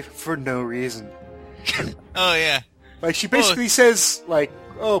his wife for no reason. Oh, yeah. Like, she basically says, like,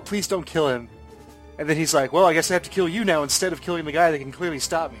 oh, please don't kill him. And then he's like, well, I guess I have to kill you now instead of killing the guy that can clearly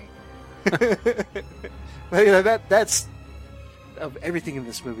stop me. Like, that's... Of everything in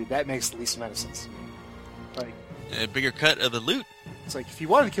this movie, that makes the least amount of sense. Like, A bigger cut of the loot. it's like, if he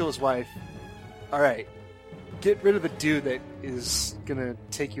wanted to kill his wife, alright, get rid of the dude that is gonna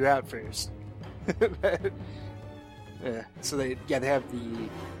take you out first. Yeah, so they have the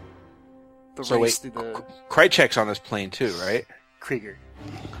So race wait, through the Krychek's on this plane too, right? Krieger.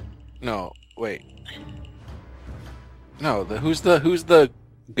 No, wait. No, who's the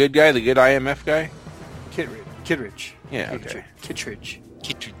good guy, the good IMF guy? Kittredge. Yeah, okay. Kittredge.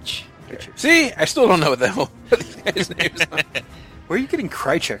 Kittredge. See, I still don't know what the hell these guys' names are. Where are you getting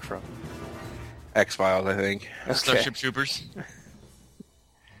Krychek from? X-Files, I think. Starship Troopers.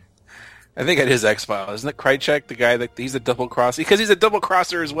 I think it is X-Files. Isn't it Krychek, the guy that he's a double crosser? Because he's a double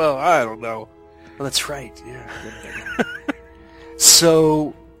crosser as well. I don't know. Well, that's right. Yeah.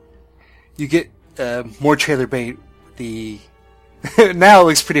 So you get more trailer bait. The now it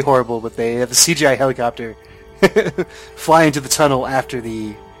looks pretty horrible, but they have the CGI helicopter fly into the tunnel after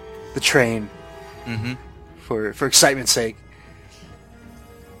the train for excitement's sake.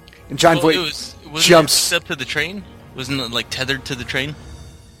 And John Voight jumps it up to the train. Wasn't it like tethered to the train?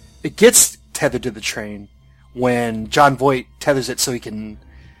 It gets tethered to the train when John Voight tethers it so he can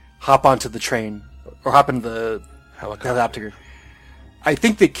hop onto the train or hop into the helicopter. I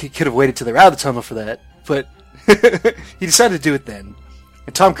think they could have waited till they're out of the tunnel for that, but he decided to do it then.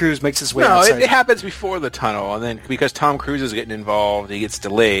 And Tom Cruise makes his way outside. No, it happens before the tunnel, and then because Tom Cruise is getting involved, he gets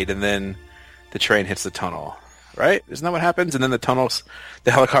delayed, and then the train hits the tunnel. Right? Isn't that what happens? And then the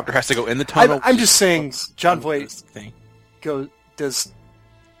helicopter has to go in the tunnel. I'm just saying, John Voight thing. does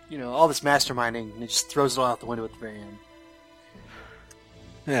all this masterminding, and he just throws it all out the window at the very end.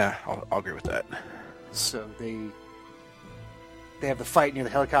 Yeah, I'll agree with that. So they have the fight near the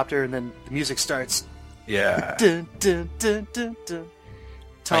helicopter, and then the music starts. Yeah. Dun, dun, dun, dun, dun.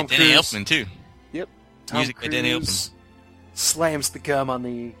 Tom Cruise. Danny Elfman too. Yep. Tom Music by Danny Cruise slams the gum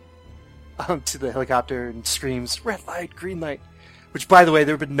onto the helicopter and screams, "Red light, green light." Which, by the way,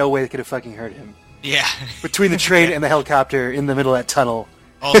 there would have been no way they could have fucking heard him. Yeah. Between the train and the helicopter in the middle of that tunnle.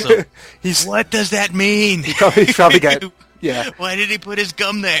 Also, he's what does that mean? He probably got... Yeah. Why did he put his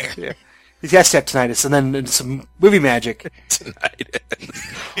gum there? Yeah. He has to have tinnitus, and then some movie magic.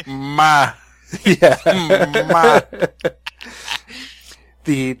 Tinnitus. Ma. Yeah. Ma.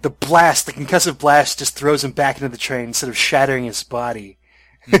 The blast, the concussive blast, just throws him back into the train instead of shattering his body.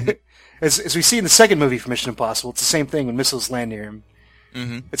 Mm-hmm. As we see in the second movie for Mission Impossible, it's the same thing when missiles land near him.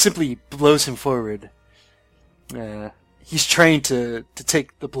 Mm-hmm. It simply blows him forward. He's trained to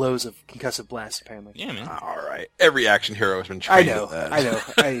take the blows of concussive blasts, apparently. Yeah, man. All right. Every action hero has been trained with that. I know.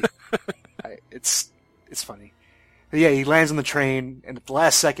 It's funny. But yeah, he lands on the train, and at the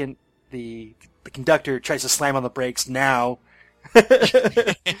last second, the conductor tries to slam on the brakes now. Well,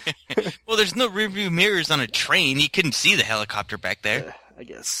 there's no rearview mirrors on a train. He couldn't see the helicopter back there. I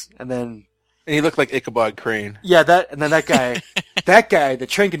guess. And he looked like Ichabod Crane. Yeah, that guy, the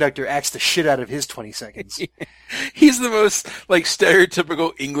train conductor, acts the shit out of his 20 seconds. He's the most,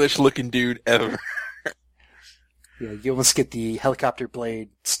 stereotypical English-looking dude ever. Yeah, you almost get the helicopter blade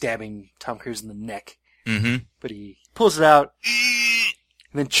stabbing Tom Cruise in the neck. Mm-hmm. But he pulls it out,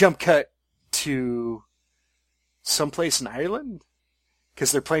 and then jump cut to someplace in Ireland?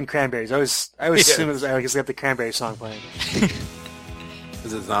 Because they're playing Cranberries. I always assume it was Ireland because they have the Cranberry song playing.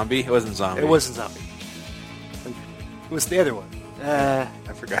 Was it Zombie? It wasn't Zombie. It wasn't Zombie. was the other one. I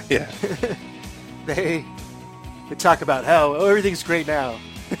forgot. Yeah. They talk about how everything's great now.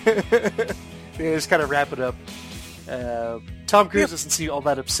 They just kind of wrap it up. Tom Cruise doesn't seem all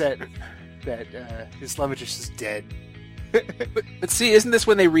that upset that his love interest is dead. But see, isn't this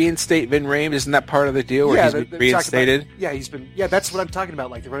when they reinstate Vin Rames? Isn't that part of the deal where he's been reinstated? He's been. Yeah, that's what I'm talking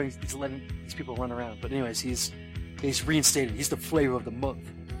about. Like he's letting these people run around. But anyways, he's reinstated. He's the flavor of the month.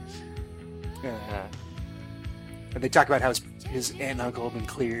 And they talk about how his aunt and uncle have been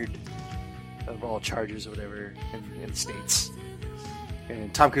cleared of all charges or whatever in the States.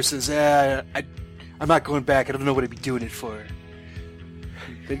 And Tom Cruise says, I'm not going back. I don't know what I'd be doing it for.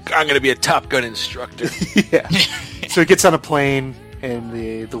 I'm going to be a Top Gun instructor. Yeah. So he gets on a plane, and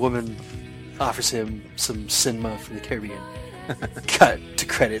the woman offers him some cinema from the Caribbean. Cut to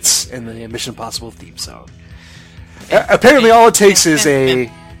credits and the Mission Impossible theme song. Apparently, all it takes is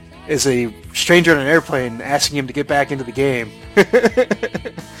a stranger on an airplane asking him to get back into the game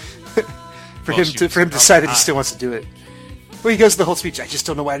for him to decide that he still wants to do it. Well, he goes the whole speech. I just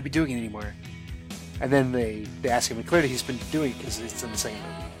don't know why I'd be doing it anymore. And then they ask him, and clearly he's been doing it because it's in the second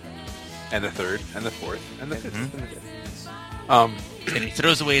movie. And the third, and the fourth, and the fifth. Mm-hmm. And he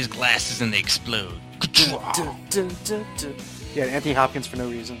throws away his glasses and they explode. Yeah, Anthony Hopkins for no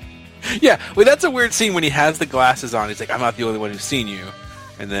reason. Yeah, well, that's a weird scene when he has the glasses on. He's like, I'm not the only one who's seen you.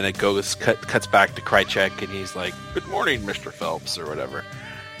 And then it cuts back to Krychek, and he's like, good morning, Mr. Phelps, or whatever.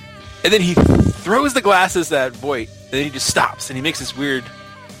 And then he throws the glasses at Voight, and then he just stops, and he makes this weird...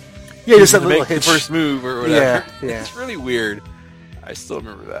 Yeah, just that to little make the hitch. first move or whatever. Yeah. It's really weird. I still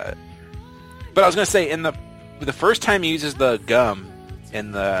remember that. But I was going to say, in the first time he uses the gum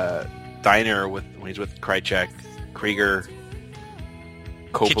in the diner when he's with Krychek, Krieger,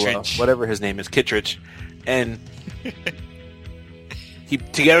 Coppola, Kittredge. whatever his name is, Kittredge, and he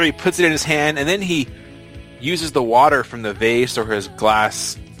puts it in his hand, and then he uses the water from the vase or his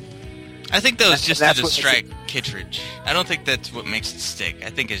glass. I think that was just to That's what- distract Kittredge. I don't think that's what makes it stick. I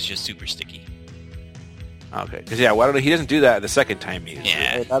think it's just super sticky. Okay, because he doesn't do that the second time he uses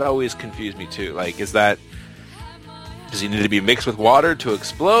Yeah. it. That always confused me too. Like, does he need to be mixed with water to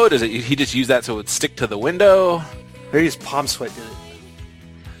explode? Does he just use that so it would stick to the window? Maybe his palm sweat did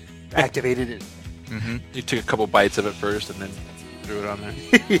it. Activated it. Mm-hmm. You took a couple bites of it first and then threw it on there.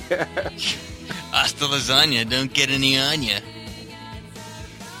 Yeah. Hasta lasagna, don't get any on ya.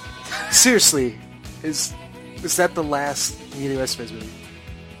 Seriously, is that the last Emilio Estevez movie?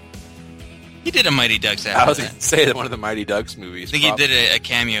 He did a Mighty Ducks after I was that. going to say that one of the Mighty Ducks movies. I think he did a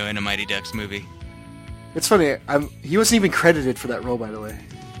cameo in a Mighty Ducks movie. It's funny. He wasn't even credited for that role, by the way.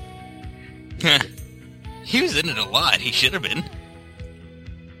 He was in it a lot. He should have been.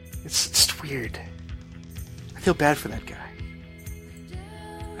 It's just weird. I feel bad for that guy.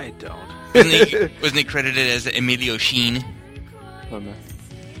 I don't. Wasn't he credited as Emilio Sheen? Oh no.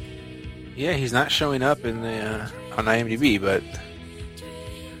 Yeah, he's not showing up in the on IMDb, but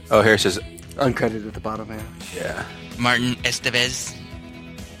here it says Uncredited at the bottom, man. yeah. Martin Estevez.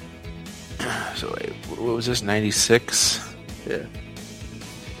 So wait, what was this? 96. Yeah.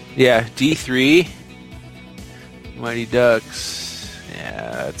 Yeah, D3. Mighty Ducks.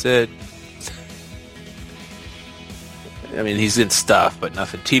 Yeah, that's it. I mean, he's in stuff, but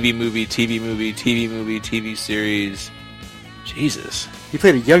nothing. TV movie, TV series. Jesus. He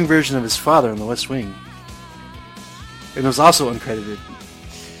played a young version of his father in The West Wing. And it was also uncredited.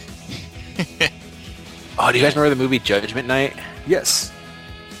 Oh, do you guys remember the movie Judgment Night? Yes.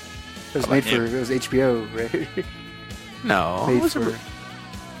 It was made for... It was HBO, right? No. Made It was, for...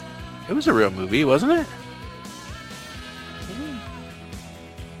 it was a real movie, wasn't it?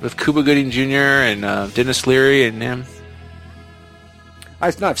 With Cuba Gooding Jr. and Dennis Leary and him.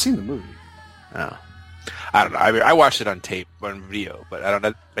 I've seen the movie. Oh. I don't know. I mean, I watched it on tape, on video, but I don't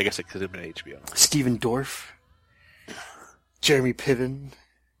know. I guess it could have been HBO. Stephen Dorff. Jeremy Piven.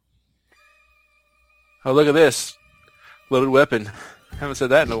 Oh, look at this. Loaded Weapon. Haven't said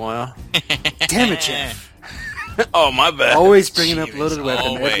that in a while. Damn it, Jeff. Oh, my bad. Always bringing up Jeez, Loaded Weapon.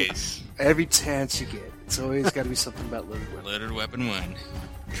 Always. Every chance you get. It's always got to be something about Loaded Weapon. Loaded Weapon 1.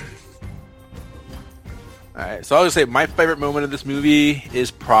 Alright, so I'll just say my favorite moment of this movie is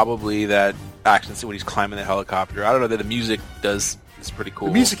probably that action scene when he's climbing the helicopter. I don't know, that the music is pretty cool.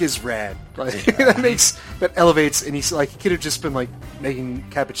 The music is rad. Like, that elevates, and he's like, he could have just been like making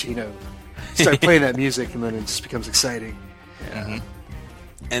cappuccino. Start playing that music, and then it just becomes exciting. Yeah.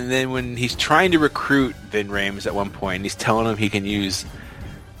 Mm-hmm. And then when he's trying to recruit Vin Rames at one point, he's telling him he can use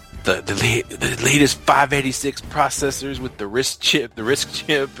the latest 586 processors with the RISC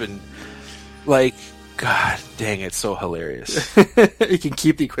chip, and like, God dang, it's so hilarious. You can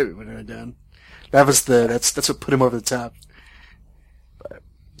keep the equipment when they're done. That's what put him over the top.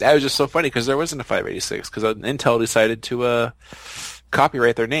 That was just so funny because there wasn't a 586 because Intel decided to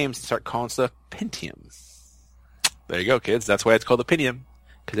copyright their names and start calling stuff Pentium. There you go, kids. That's why it's called a Pentium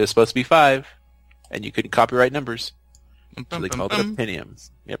because it was supposed to be 5, and you couldn't copyright numbers, so they called it a Pentium.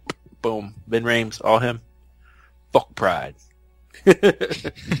 Yep. Boom. Ben Rames, all him. Fuck pride.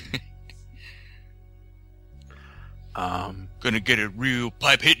 Gonna get a real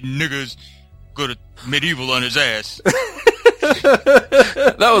pipe hitting niggas. Go to medieval on his ass.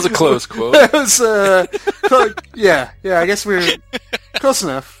 That was a close quote. That was yeah. I guess we're close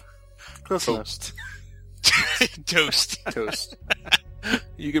enough. Toast. Toast.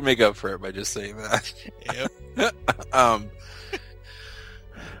 You can make up for it by just saying that. Yep.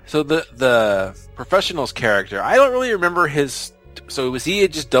 So the professional's character, I don't really remember his. So was he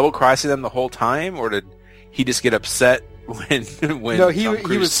just double crossing them the whole time, or did he just get upset when No, Tom Cruise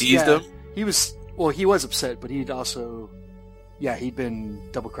he was teased him? He was he was upset, but he'd also he'd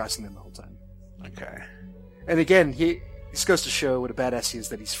been double crossing them the whole time. Okay. And again, this goes to show what a badass he is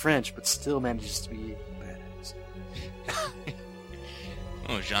that he's French, but still manages to be badass.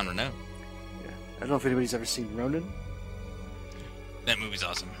 Oh, Jean Reno. Yeah. I don't know if anybody's ever seen Ronin. That movie's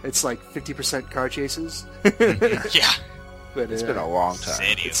awesome. It's like 50% car chases. Yeah. But It's been a long time.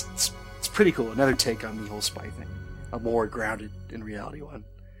 Serio. It's pretty cool. Another take on the whole spy thing. A more grounded in reality one.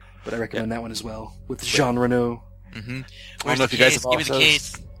 But I recommend that one as well. With Jean Reno. Mm-hmm. I don't know if you guys have also,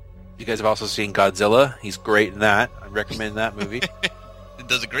 you guys have also seen Godzilla. He's great in that. I recommend that movie. It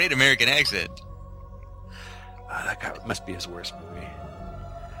does a great American accent. That guy must be his worst movie.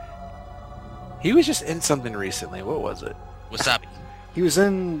 He was just in something recently. What was it? Wasabi. He was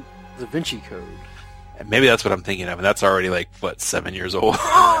in Da Vinci Code. And maybe that's what I'm thinking of, and that's already 7 years old.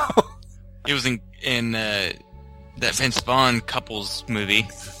 It was in that Vince Vaughn couples movie.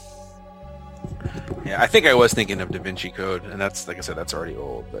 Yeah, I think I was thinking of Da Vinci Code, and that's, like I said, that's already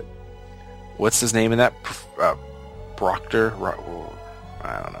old. But what's his name in that? Proctor?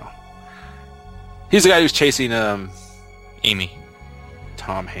 I don't know. He's the guy who's chasing Amy.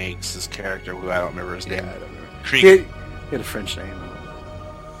 Tom Hanks' character, who I don't remember his name. I don't know. Krieg. He had a French name.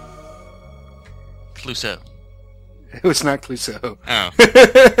 Clouseau. It was not Clouseau. Oh.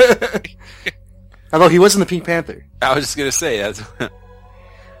 Although he was in the Pink Panther. I was just gonna say that's. Oh,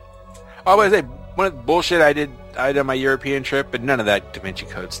 but I say one of the bullshit I did on my European trip, but none of that Da Vinci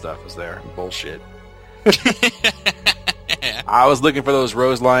Code stuff was there. Bullshit. I was looking for those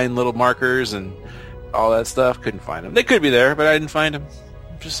Roseline little markers and all that stuff. Couldn't find them. They could be there, but I didn't find them.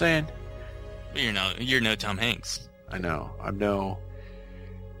 I'm just saying. You're no Tom Hanks. I know. I'm no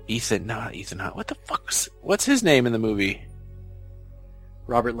Ethan. Not Ethan Hunt. What the fuck's? What's his name in the movie?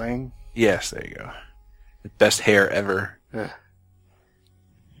 Robert Lang. Yes, there you go. The best hair ever.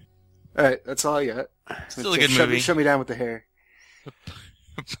 Alright, that's all I got. Still a good movie. Shut me down with the hair.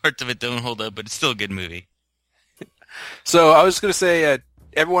 Parts of it don't hold up, but it's still a good movie. So I was just gonna say,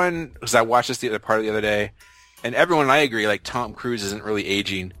 everyone, because I watched this the other day, and everyone I agree, Tom Cruise isn't really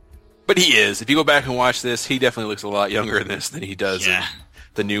aging, but he is. If you go back and watch this, he definitely looks a lot younger in this than he does in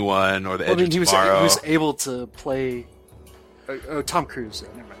the new one or the Edge of Tomorrow. He was able to play. Tom Cruise.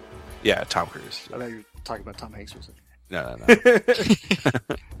 Never mind. Yeah, Tom Cruise. I thought you were talking about Tom Hanks or something. No.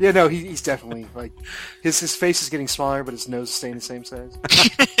 Yeah, no, he's definitely his face is getting smaller, but his nose is staying the same size.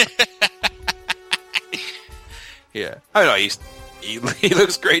 Yeah, I know he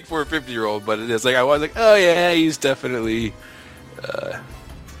looks great for a 50-year-old, but it is I was like, oh yeah, he's definitely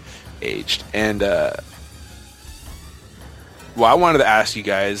aged. And I wanted to ask you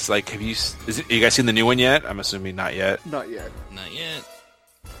guys, have you guys seen the new one yet? I'm assuming not yet. Not yet. Not yet.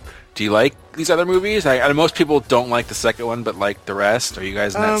 Do you like these other movies? I know most people don't like the second one, but like the rest. Are you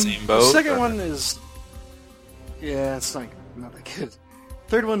guys in that same boat? The second one is, it's not that good.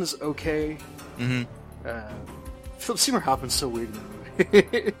 Third one is okay. Mm-hmm. Philip Seymour Hoffman's so weird in the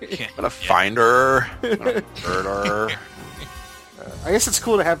movie. I'm gonna find her. I'm gonna hurt her. I guess it's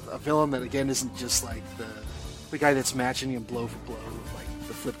cool to have a villain that again isn't just the guy that's matching him blow for blow with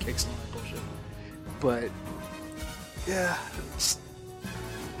the flip kicks and all that bullshit. But yeah,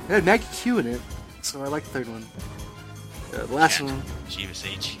 it had Maggie Q in it, so I like the third one. The last one, Chivas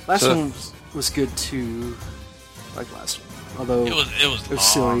H. Last one was good too. I like the last one, although it was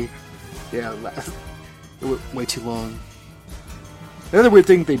silly. Yeah, it went way too long. Another weird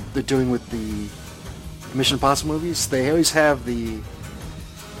thing they're doing with the Mission Impossible movies, they always have the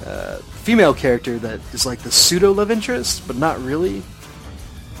female character that is like the pseudo love interest, but not really.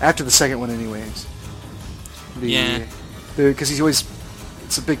 After the second one, anyways. Because he's always.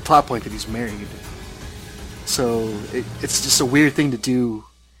 It's a big plot point that he's married. So it's just a weird thing to do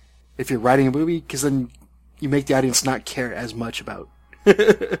if you're writing a movie, because then you make the audience not care as much about.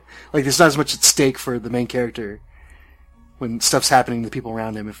 Like, there's not as much at stake for the main character when stuff's happening to the people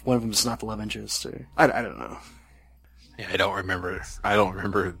around him if one of them is not the love interest. Or, I don't know. Yeah, I don't remember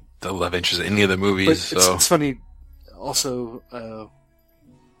the love interest in any of the movies. But so it's funny. Also,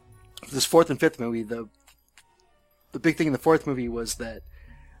 this fourth and fifth movie, the big thing in the fourth movie was that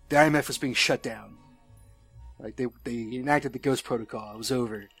the IMF was being shut down. Like, they enacted the Ghost Protocol. It was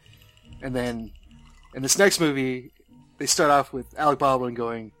over. And then, in this next movie, they start off with Alec Baldwin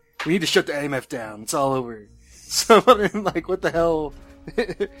going, "We need to shut the IMF down. It's all over." So, I'm like, what the hell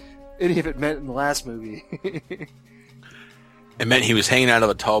any of it meant in the last movie? it meant he was hanging out of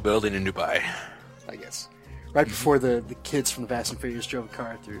a tall building in Dubai. I guess. Right before the kids from the Fast and Furious drove a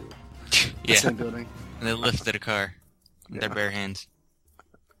car through the same building. And they lifted a car with their bare hands.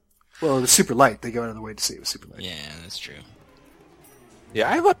 Well, it was super light. They go out of the way to say it was super light. Yeah, that's true.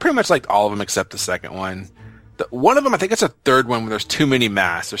 Yeah, I pretty much liked all of them except the second one. One of them, I think it's a third one where there's too many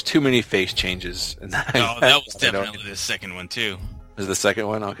masks. There's too many face changes. And that was definitely the second one, too. Was the second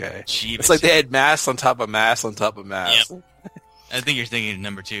one? Okay. Jeebus. It's like they had masks on top of masks on top of masks. Yep. I think you're thinking of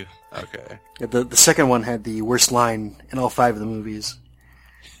number 2. Okay. Yeah, the second one had the worst line in all 5 of the movies.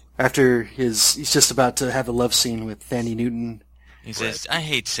 After he's just about to have a love scene with Thandie Newton. He says, "I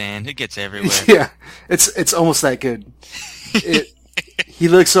hate sand. It gets everywhere." Yeah, it's almost that good. He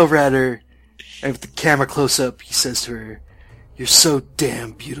looks over at her, and with the camera close up, he says to her, "You're so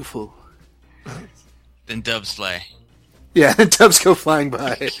damn beautiful." Then doves fly. Yeah, and doves go flying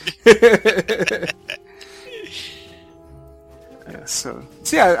by. Yeah, so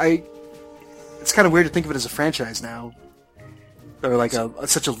yeah, it's kind of weird to think of it as a franchise now, or like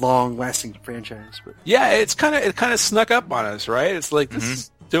such a long-lasting franchise. But yeah, it kind of snuck up on us, right? It's like this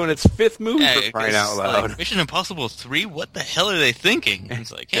is doing its 5th movie for crying out loud. Like, Mission Impossible 3. What the hell are they thinking?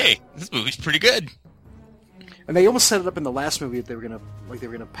 It's like, hey, this movie's pretty good. And they almost set it up in the last movie that they were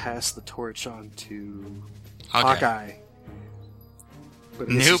gonna pass the torch on to Hawkeye. But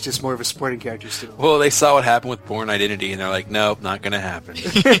this is just more of a supporting character still. Well, they saw what happened with Bourne Identity, and they're like, nope, not going to happen.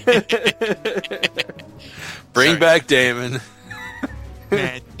 Bring back Damon.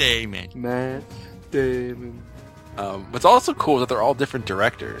 Matt Damon. What's also cool is that they're all different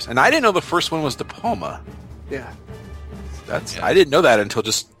directors. And I didn't know the first one was De Palma. Yeah. I didn't know that until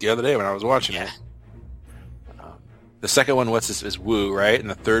just the other day when I was watching it. The second one, is Woo, right? And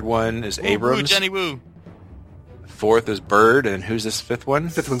the third one is Abrams. Woo, Johnny Woo. Fourth is Bird, and who's this fifth one?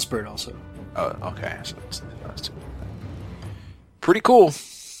 Fifth one's Bird also. Oh, okay. So that's two. Pretty cool.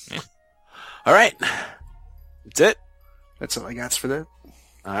 Yeah. All right. That's it. That's all I got for that.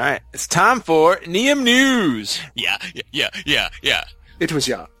 All right. It's time for Neum News. Yeah. It was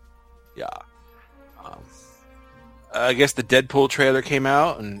Yeah. I guess the Deadpool trailer came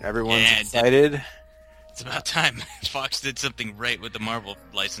out, and everyone's excited. It's about time Fox did something right with the Marvel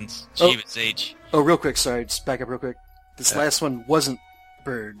license. Jeebus H. Oh, real quick, sorry, just back up real quick. This last one wasn't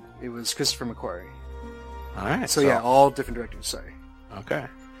Bird. It was Christopher McQuarrie. All right. So yeah, all different directors, sorry. Okay.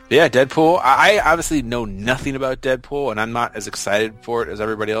 Yeah, Deadpool. I obviously know nothing about Deadpool, and I'm not as excited for it as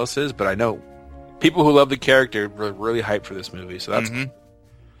everybody else is, but I know people who love the character were really hyped for this movie, so that's cool.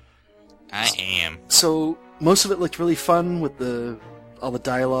 I am. So most of it looked really fun with all the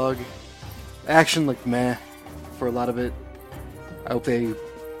dialogue. Action looked meh for a lot of it. I hope they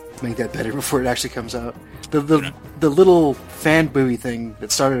make that better before it actually comes out. The little fan buoy thing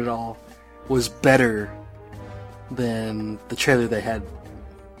that started it all was better than the trailer they had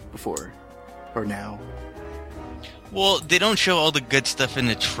before or now. Well, they don't show all the good stuff in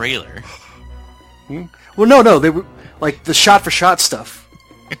the trailer. Well, no, they were like the shot for shot stuff.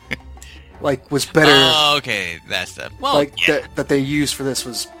 Like was better. Oh, okay, that stuff. Well, like that they used for this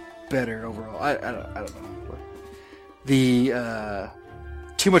was better overall. I don't know. The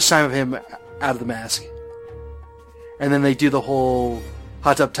too much time of him out of the mask, and then they do the whole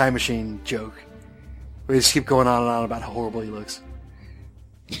hot tub time machine joke, where they just keep going on and on about how horrible he looks.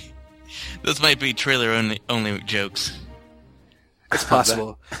 Those might be trailer only jokes. It's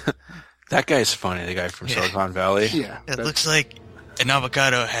possible. That guy's funny. The guy from Silicon Valley. Yeah, it looks like an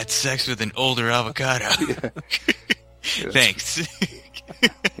avocado had sex with an older avocado. Thanks.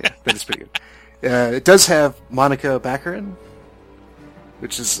 Yeah, that is pretty good. It does have Monica Baccarin,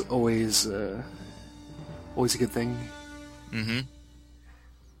 which is always a good thing. Mm-hmm.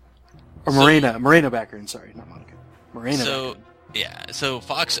 Or Morena Baccarin, sorry, not Monica. Morena Baccarin. Yeah, so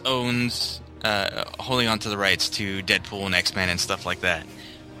Fox owns holding on to the rights to Deadpool and X-Men and stuff like that.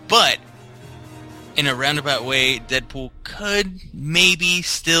 But in a roundabout way, Deadpool could maybe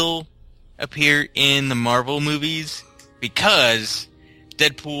still appear in the Marvel movies because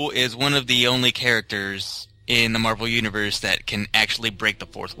Deadpool is one of the only characters in the Marvel Universe that can actually break the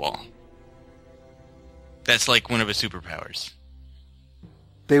fourth wall. That's like one of his superpowers.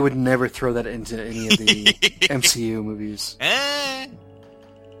 They would never throw that into any of the MCU movies.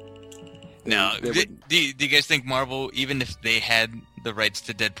 No. They wouldn't. Do you guys think Marvel, even if they had the rights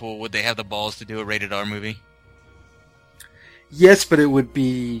to Deadpool, would they have the balls to do a rated R movie? Yes, but it would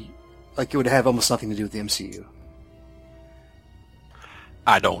be like it would have almost nothing to do with the MCU.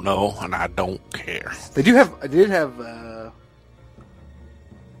 I don't know, and I don't care. They did have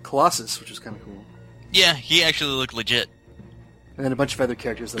Colossus, which was kind of cool, Yeah, he actually looked legit. and then a bunch of other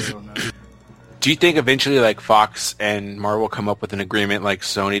characters that I don't know. Do you think eventually, like, Fox and Marvel come up with an agreement like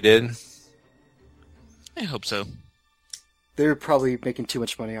Sony did? I hope so. They're probably making too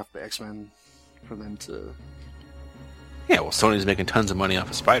much money off the X-Men for them to. Yeah, well, Sony's making tons of money off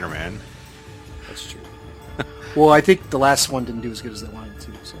of Spider-Man. That's true. Well, I think the last one didn't do as good as they wanted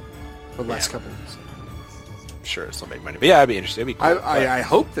to. So, the last Yeah. couple. So. I'm sure it'll still make money. But yeah, it'd be interesting. It'd be cool. I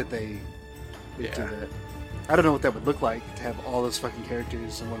hope that they do Yeah. that. I don't know what that would look like to have all those fucking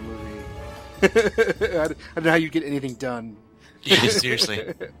characters in one movie. I don't know how you'd get anything done. Yeah,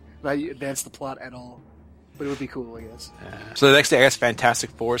 seriously. How you advance the plot at all. But it would be cool, I guess. So the next day, I guess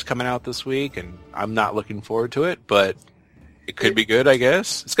Fantastic Four is coming out this week, and I'm not looking forward to it, but it could be good, I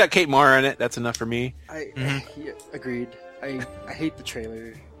guess. It's got Kate Mara in it. That's enough for me. Yeah, agreed. I hate the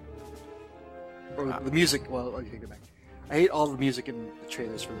trailer. Or the music. Well, okay, go back. I hate all the music in the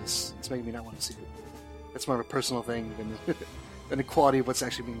trailers for this. It's making me not want to see it. That's more of a personal thing than the quality of what's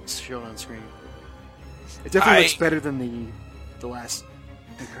actually being shown on screen. It definitely looks better than the last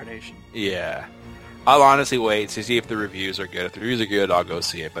incarnation. Yeah. I'll honestly wait to see if the reviews are good. If the reviews are good, I'll go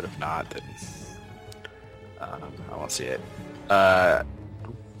see it. But if not, then I won't see it.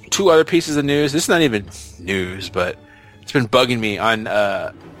 Two other pieces of news. This is not even news, but it's been bugging me on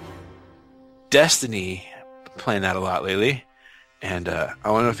Destiny. Playing that a lot lately. And I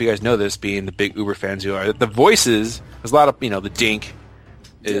don't know if you guys know this, being the big Uber fans you are, that the voices, there's a lot of, the Dink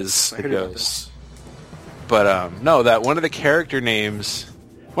is Yes, I the heard about ghost. But no, that one of the character names,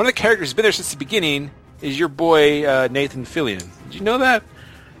 one of the characters who's been there since the beginning is your boy Nathan Fillion. Did you know that?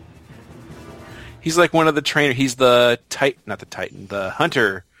 He's like one of the trainer. He's the the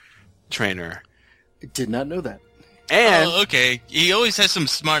hunter trainer. I did not know that. And Oh, okay. He always has some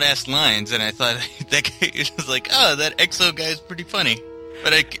smart-ass lines, and I thought that guy was like, oh, that EXO guy's pretty funny.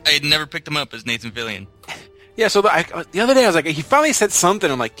 But I had never picked him up as Nathan Fillion. yeah, so the other day I was like, he finally said something.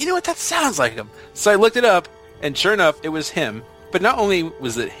 I'm like, you know what? That sounds like him. So I looked it up, and sure enough, it was him. But not only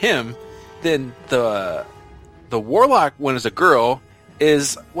was it him, then the warlock one is a girl.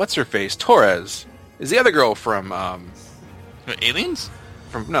 Is what's her face? Torres is the other girl from What, aliens?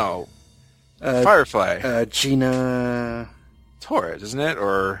 Firefly. Gina. Torres, isn't it?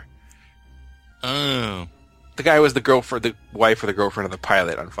 Or Oh. the guy who was the wife or the girlfriend of the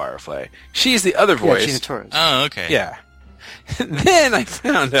pilot on Firefly. She's the other Yeah, voice. Gina Torres. Oh, okay. Yeah. Then I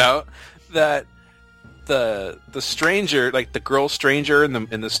found out that the stranger, like the girl stranger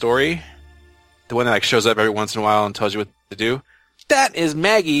in the story, the one that like shows up every once in a while and tells you what to do, that is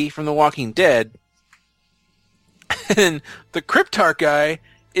Maggie from The Walking Dead. And the Cryptarch guy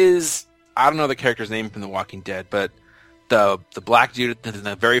is, I don't know the character's name from The Walking Dead, but the black dude in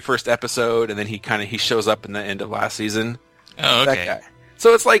the very first episode, and then he shows up in the end of last season. Oh, okay. That guy.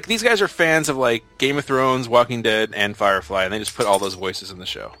 So it's like these guys are fans of like Game of Thrones, Walking Dead, and Firefly, and they just put all those voices in the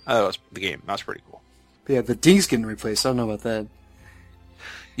show. That was the game. That was pretty cool. But yeah, the Dink's getting replaced. I don't know about that.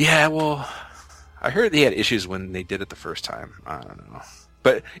 Yeah, well, I heard they had issues when they did it the first time. I don't know,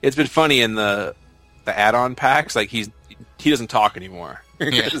 but it's been funny in the add-on packs. Like he doesn't talk anymore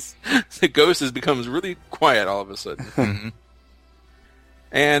because the ghost becomes really quiet all of a sudden. Mm-hmm.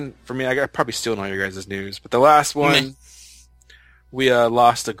 And for me, I probably stealing all your guys' news, but the last one, we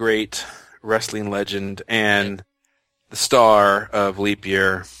lost a great wrestling legend and the star of Leap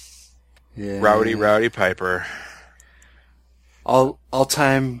Year, Yeah. Rowdy Piper. All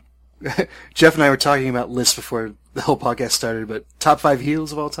time. Jeff and I were talking about lists before the whole podcast started, but top 5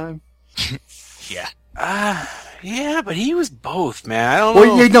 heels of all time. Yeah. Yeah, but he was both, man. I don't know.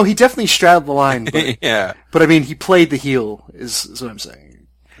 Well, yeah, no, he definitely straddled the line, but, Yeah, but I mean, he played the heel, is what I'm saying.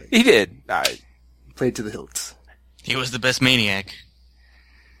 he did. He played to the hilt. He was the best maniac.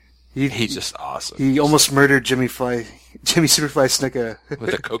 He's just awesome. He almost murdered Jimmy Superfly Snuka.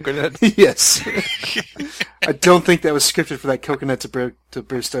 With a coconut. Yes. I don't think that was scripted for that coconut to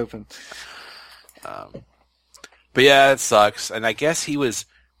burst open. But yeah, it sucks. And I guess he was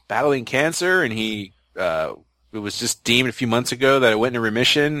battling cancer, and it was just deemed a few months ago that it went into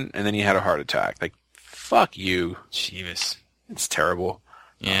remission, and then he had a heart attack. Like, fuck you. Jeeves. It's terrible.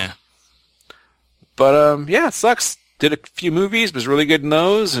 Yeah. But yeah, it sucks. Did a few movies, was really good in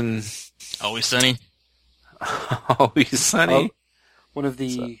those, and Always Sunny. Always Sunny. One of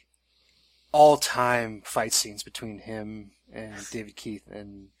the all-time fight scenes between him and David Keith,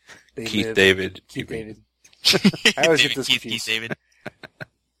 and they Keith live- David. Keith You mean. David. I always get David this Keith, confused. Keith David.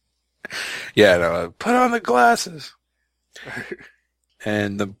 Yeah, no, put on the glasses.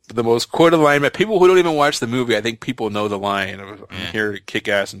 And the most quoted line, but people who don't even watch the movie, I think people know the line of I'm here to kick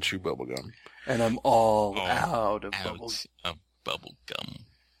ass and chew bubblegum. And I'm all Oh, out of Out bubbles. of bubble gum.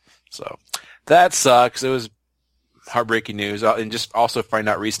 So that sucks. It was heartbreaking news. And just also find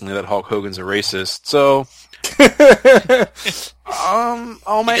out recently that Hulk Hogan's a racist. So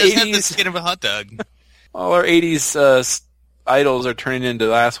all my He does have the 80s, skin of a hot dog. all our 80s idols are turning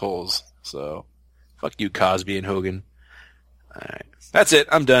into assholes. So fuck you, Cosby and Hogan. All right. That's it.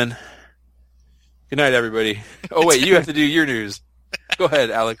 I'm done. Good night, everybody. Oh, wait, you have to do your news. Go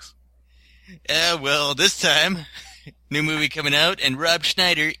ahead, Alex. Well, this time, new movie coming out, and Rob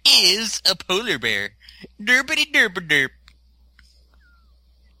Schneider is a polar bear. Derpity derp derp.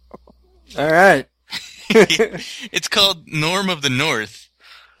 All right. It's called Norm of the North,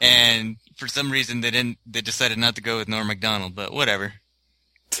 and for some reason they decided not to go with Norm Macdonald, but whatever.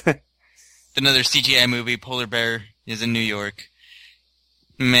 Another CGI movie, polar bear is in New York.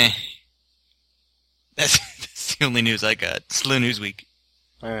 Meh. That's the only news I got. Slow news week.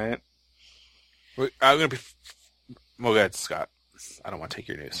 All right. I'm going to be... Well, go ahead, Scott. I don't want to take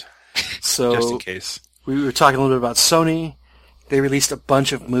your news. So Just in case. we were talking a little bit about Sony. They released a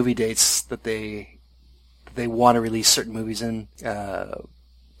bunch of movie dates that they want to release certain movies in.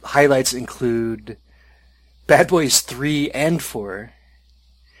 Highlights include Bad Boys 3 and 4.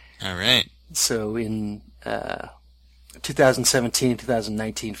 All right. So in 2017,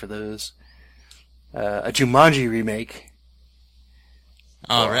 2019 for those. A Jumanji remake.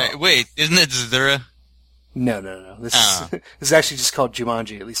 All right. Wait, isn't it Zura? No. This this is actually just called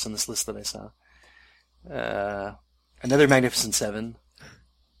Jumanji, at least on this list that I saw. Another Magnificent Seven,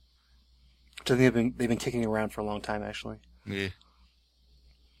 which I think they've been kicking around for a long time, actually. Yeah.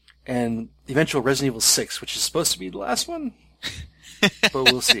 And the eventual Resident Evil 6, which is supposed to be the last one, but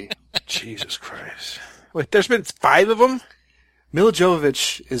we'll see. Jesus Christ. Wait, there's been 5 of them? Mila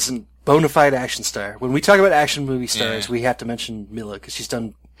Jovovich is a bona fide action star. When we talk about action movie stars, Yeah. we have to mention Mila, because she's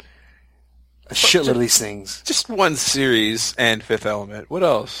done a shitload of these things. Just one series and Fifth Element. What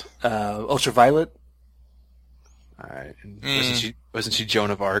else? Ultraviolet, All right. And wasn't she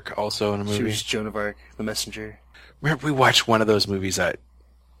Joan of Arc also in a she movie? was Joan of Arc, The Messenger. Remember we watched one of those movies at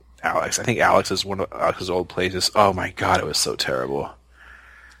Alex. I think Alex is one of Alex's old places. Oh my god, it was so terrible.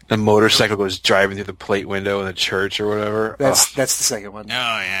 The motorcycle goes driving through the plate window in the church or whatever. That's the second one. Oh,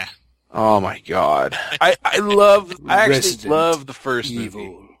 yeah. Oh my god. I actually Resident love the first Evil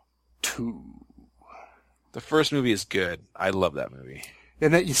movie. 2. The first movie is good. I love that movie.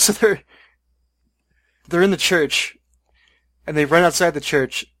 And then, so they're in the church, and they run outside the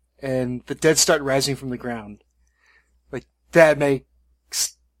church, and the dead start rising from the ground. Like, that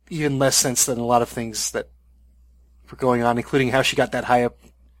makes even less sense than a lot of things that were going on, including how she got that high up.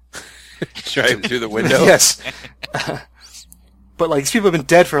 Driving through the window. Yes. But, like, these people have been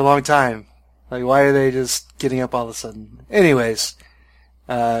dead for a long time. Like, why are they just getting up all of a sudden? Anyways,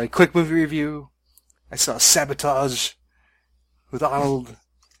 quick movie review. I saw Sabotage with Arnold.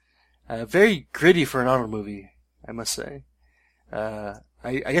 Very gritty for an Arnold movie, I must say. I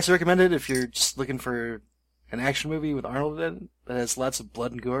guess I recommend it if you're just looking for an action movie with Arnold in it that has lots of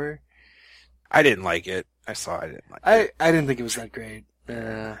blood and gore. I didn't like it. I didn't like it. I didn't think it was that great.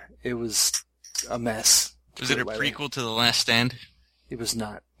 It was a mess. Was it a prequel to The Last Stand? It was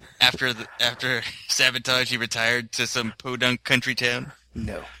not. After Sabotage, he retired to some podunk country town?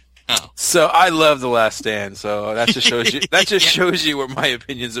 No. Oh. So I love The Last Stand, so that just shows you shows you where my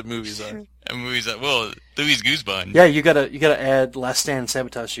opinions of movies are. That movie's like, well, Louis Goosebumps. Yeah, you gotta add Last Stand and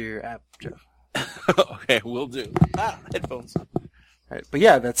Sabotage to your app, Jeff. Okay, we'll do. Headphones. Alright, but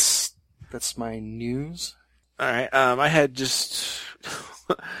yeah, that's my news. Alright, I had just...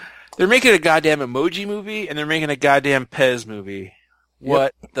 They're making a goddamn emoji movie, and they're making a goddamn Pez movie.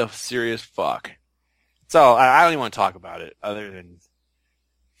 What the serious fuck? So, I don't even want to talk about it, other than...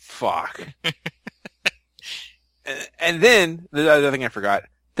 Fuck. And then, the other thing I forgot,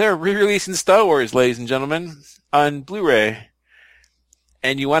 they're re-releasing Star Wars, ladies and gentlemen, on Blu-ray.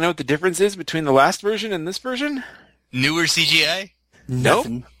 And you want to know what the difference is between the last version and this version? Newer CGI? Nope.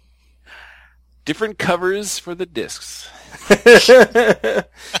 Nothing. Different covers for the discs.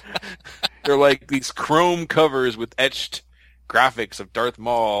 They're like these chrome covers with etched graphics of Darth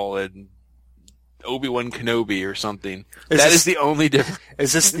Maul and Obi-Wan Kenobi or something. Is That this- is the only difference,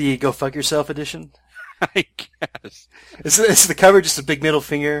 Is this the Go Fuck Yourself edition? I guess. Is the cover just a big middle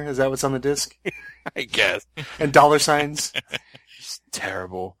finger? Is that what's on the disc? I guess. And dollar signs? It's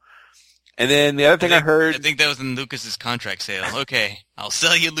terrible. And then the other thing I heard... I think that was in Lucas's contract sale. Okay, I'll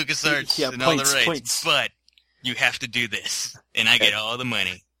sell you LucasArts Yeah, and all the points, rights, points. but you have to do this, and I get all the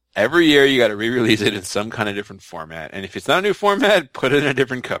money. Every year you got to re-release it in some kind of different format. And if it's not a new format, put it in a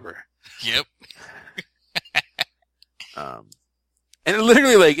different cover. Yep. And it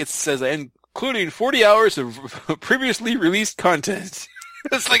literally, like, it says, including 40 hours of previously released content.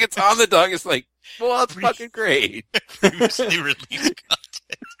 It's like it's on the dog. It's like, well, that's fucking great. Previously released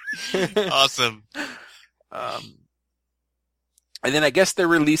content. Awesome. And then I guess they're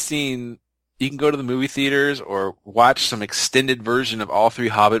releasing, you can go to the movie theaters or watch some extended version of all 3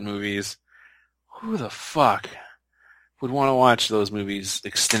 Hobbit movies. Who the fuck would want to watch those movies,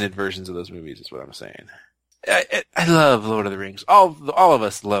 extended versions of those movies is what I'm saying. I love Lord of the Rings. All of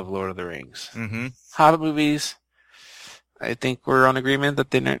us love Lord of the Rings. Mm-hmm. Hobbit movies, I think we're on agreement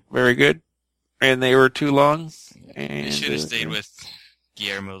that they're not very good. And they were too long. And, They should have stayed with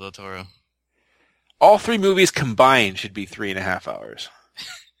Guillermo del Toro. all 3 movies combined should be 3.5 hours.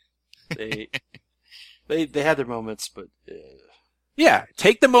 They had their moments, but Yeah,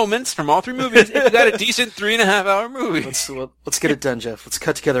 take the moments from all 3 movies and you got a decent 3.5 hour movie. let's get it done, Jeff. Let's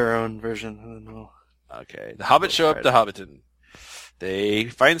cut together our own version. And then we'll... Okay, the Hobbits show up to Hobbiton. They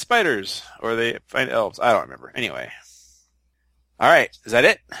find spiders, or they find elves. I don't remember. Anyway. Alright, is that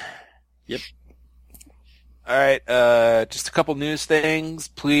it? Yep. Alright, just a couple news things.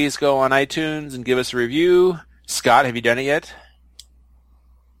 Please go on iTunes and give us a review. Scott, have you done it yet?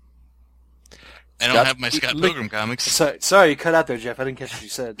 I don't have my Scott Pilgrim comics. Sorry, you cut out there, Jeff. I didn't catch what you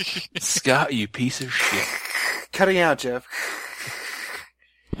said. Scott, you piece of shit. Cutting out, Jeff.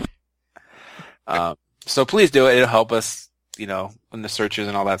 So please do it. It'll help us, in the searches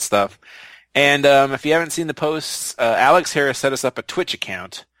and all that stuff. And if you haven't seen the posts, Alex Harris set us up a Twitch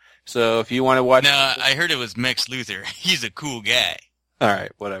account. So if you want to watch... No, I heard it was Max Luthor. He's a cool guy. All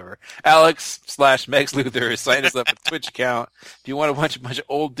right, whatever. Alex/Max Luthor has signed us up a Twitch account. If you want to watch a bunch of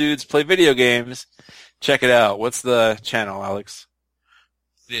old dudes play video games, check it out. What's the channel, Alex?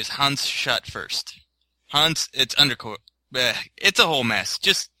 It is Hans Shot First. Hans, it's underscore. It's a whole mess.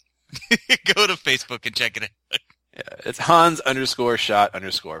 Just go to Facebook and check it out. Yeah, it's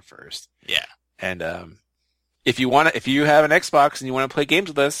Hans_shot_first. Yeah. And if you have an Xbox and you want to play games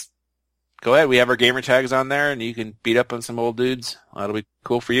with us, go ahead. We have our gamer tags on there, and you can beat up on some old dudes. That'll be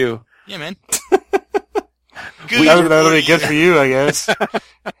cool for you. Yeah, man. That'll be good for you, I guess.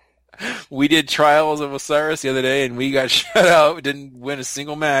 We did Trials of Osiris the other day, and we got shut out. We didn't win a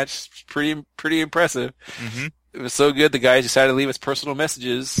single match. Pretty impressive. Mm-hmm. It was so good, the guys decided to leave us personal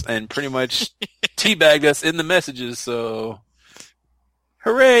messages and pretty much teabagged us in the messages, so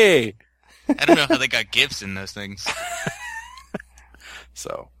hooray! I don't know how they got gifts in those things.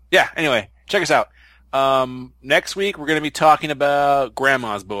 So, yeah, anyway, check us out. Next week, we're going to be talking about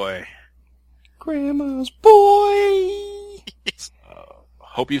Grandma's Boy. Grandma's Boy!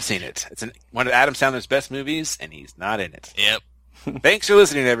 Hope you've seen it. It's one of Adam Sandler's best movies, and he's not in it. Yep. Thanks for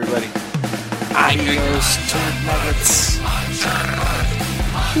listening, everybody. Adios, turd nuggets.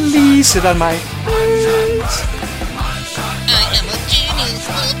 Please sit on my face. I am a genius.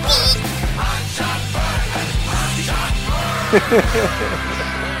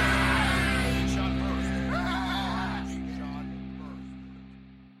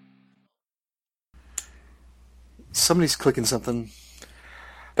 Somebody's clicking something.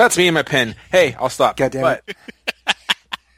 That's me and my pen. Hey, I'll stop. God damn But it.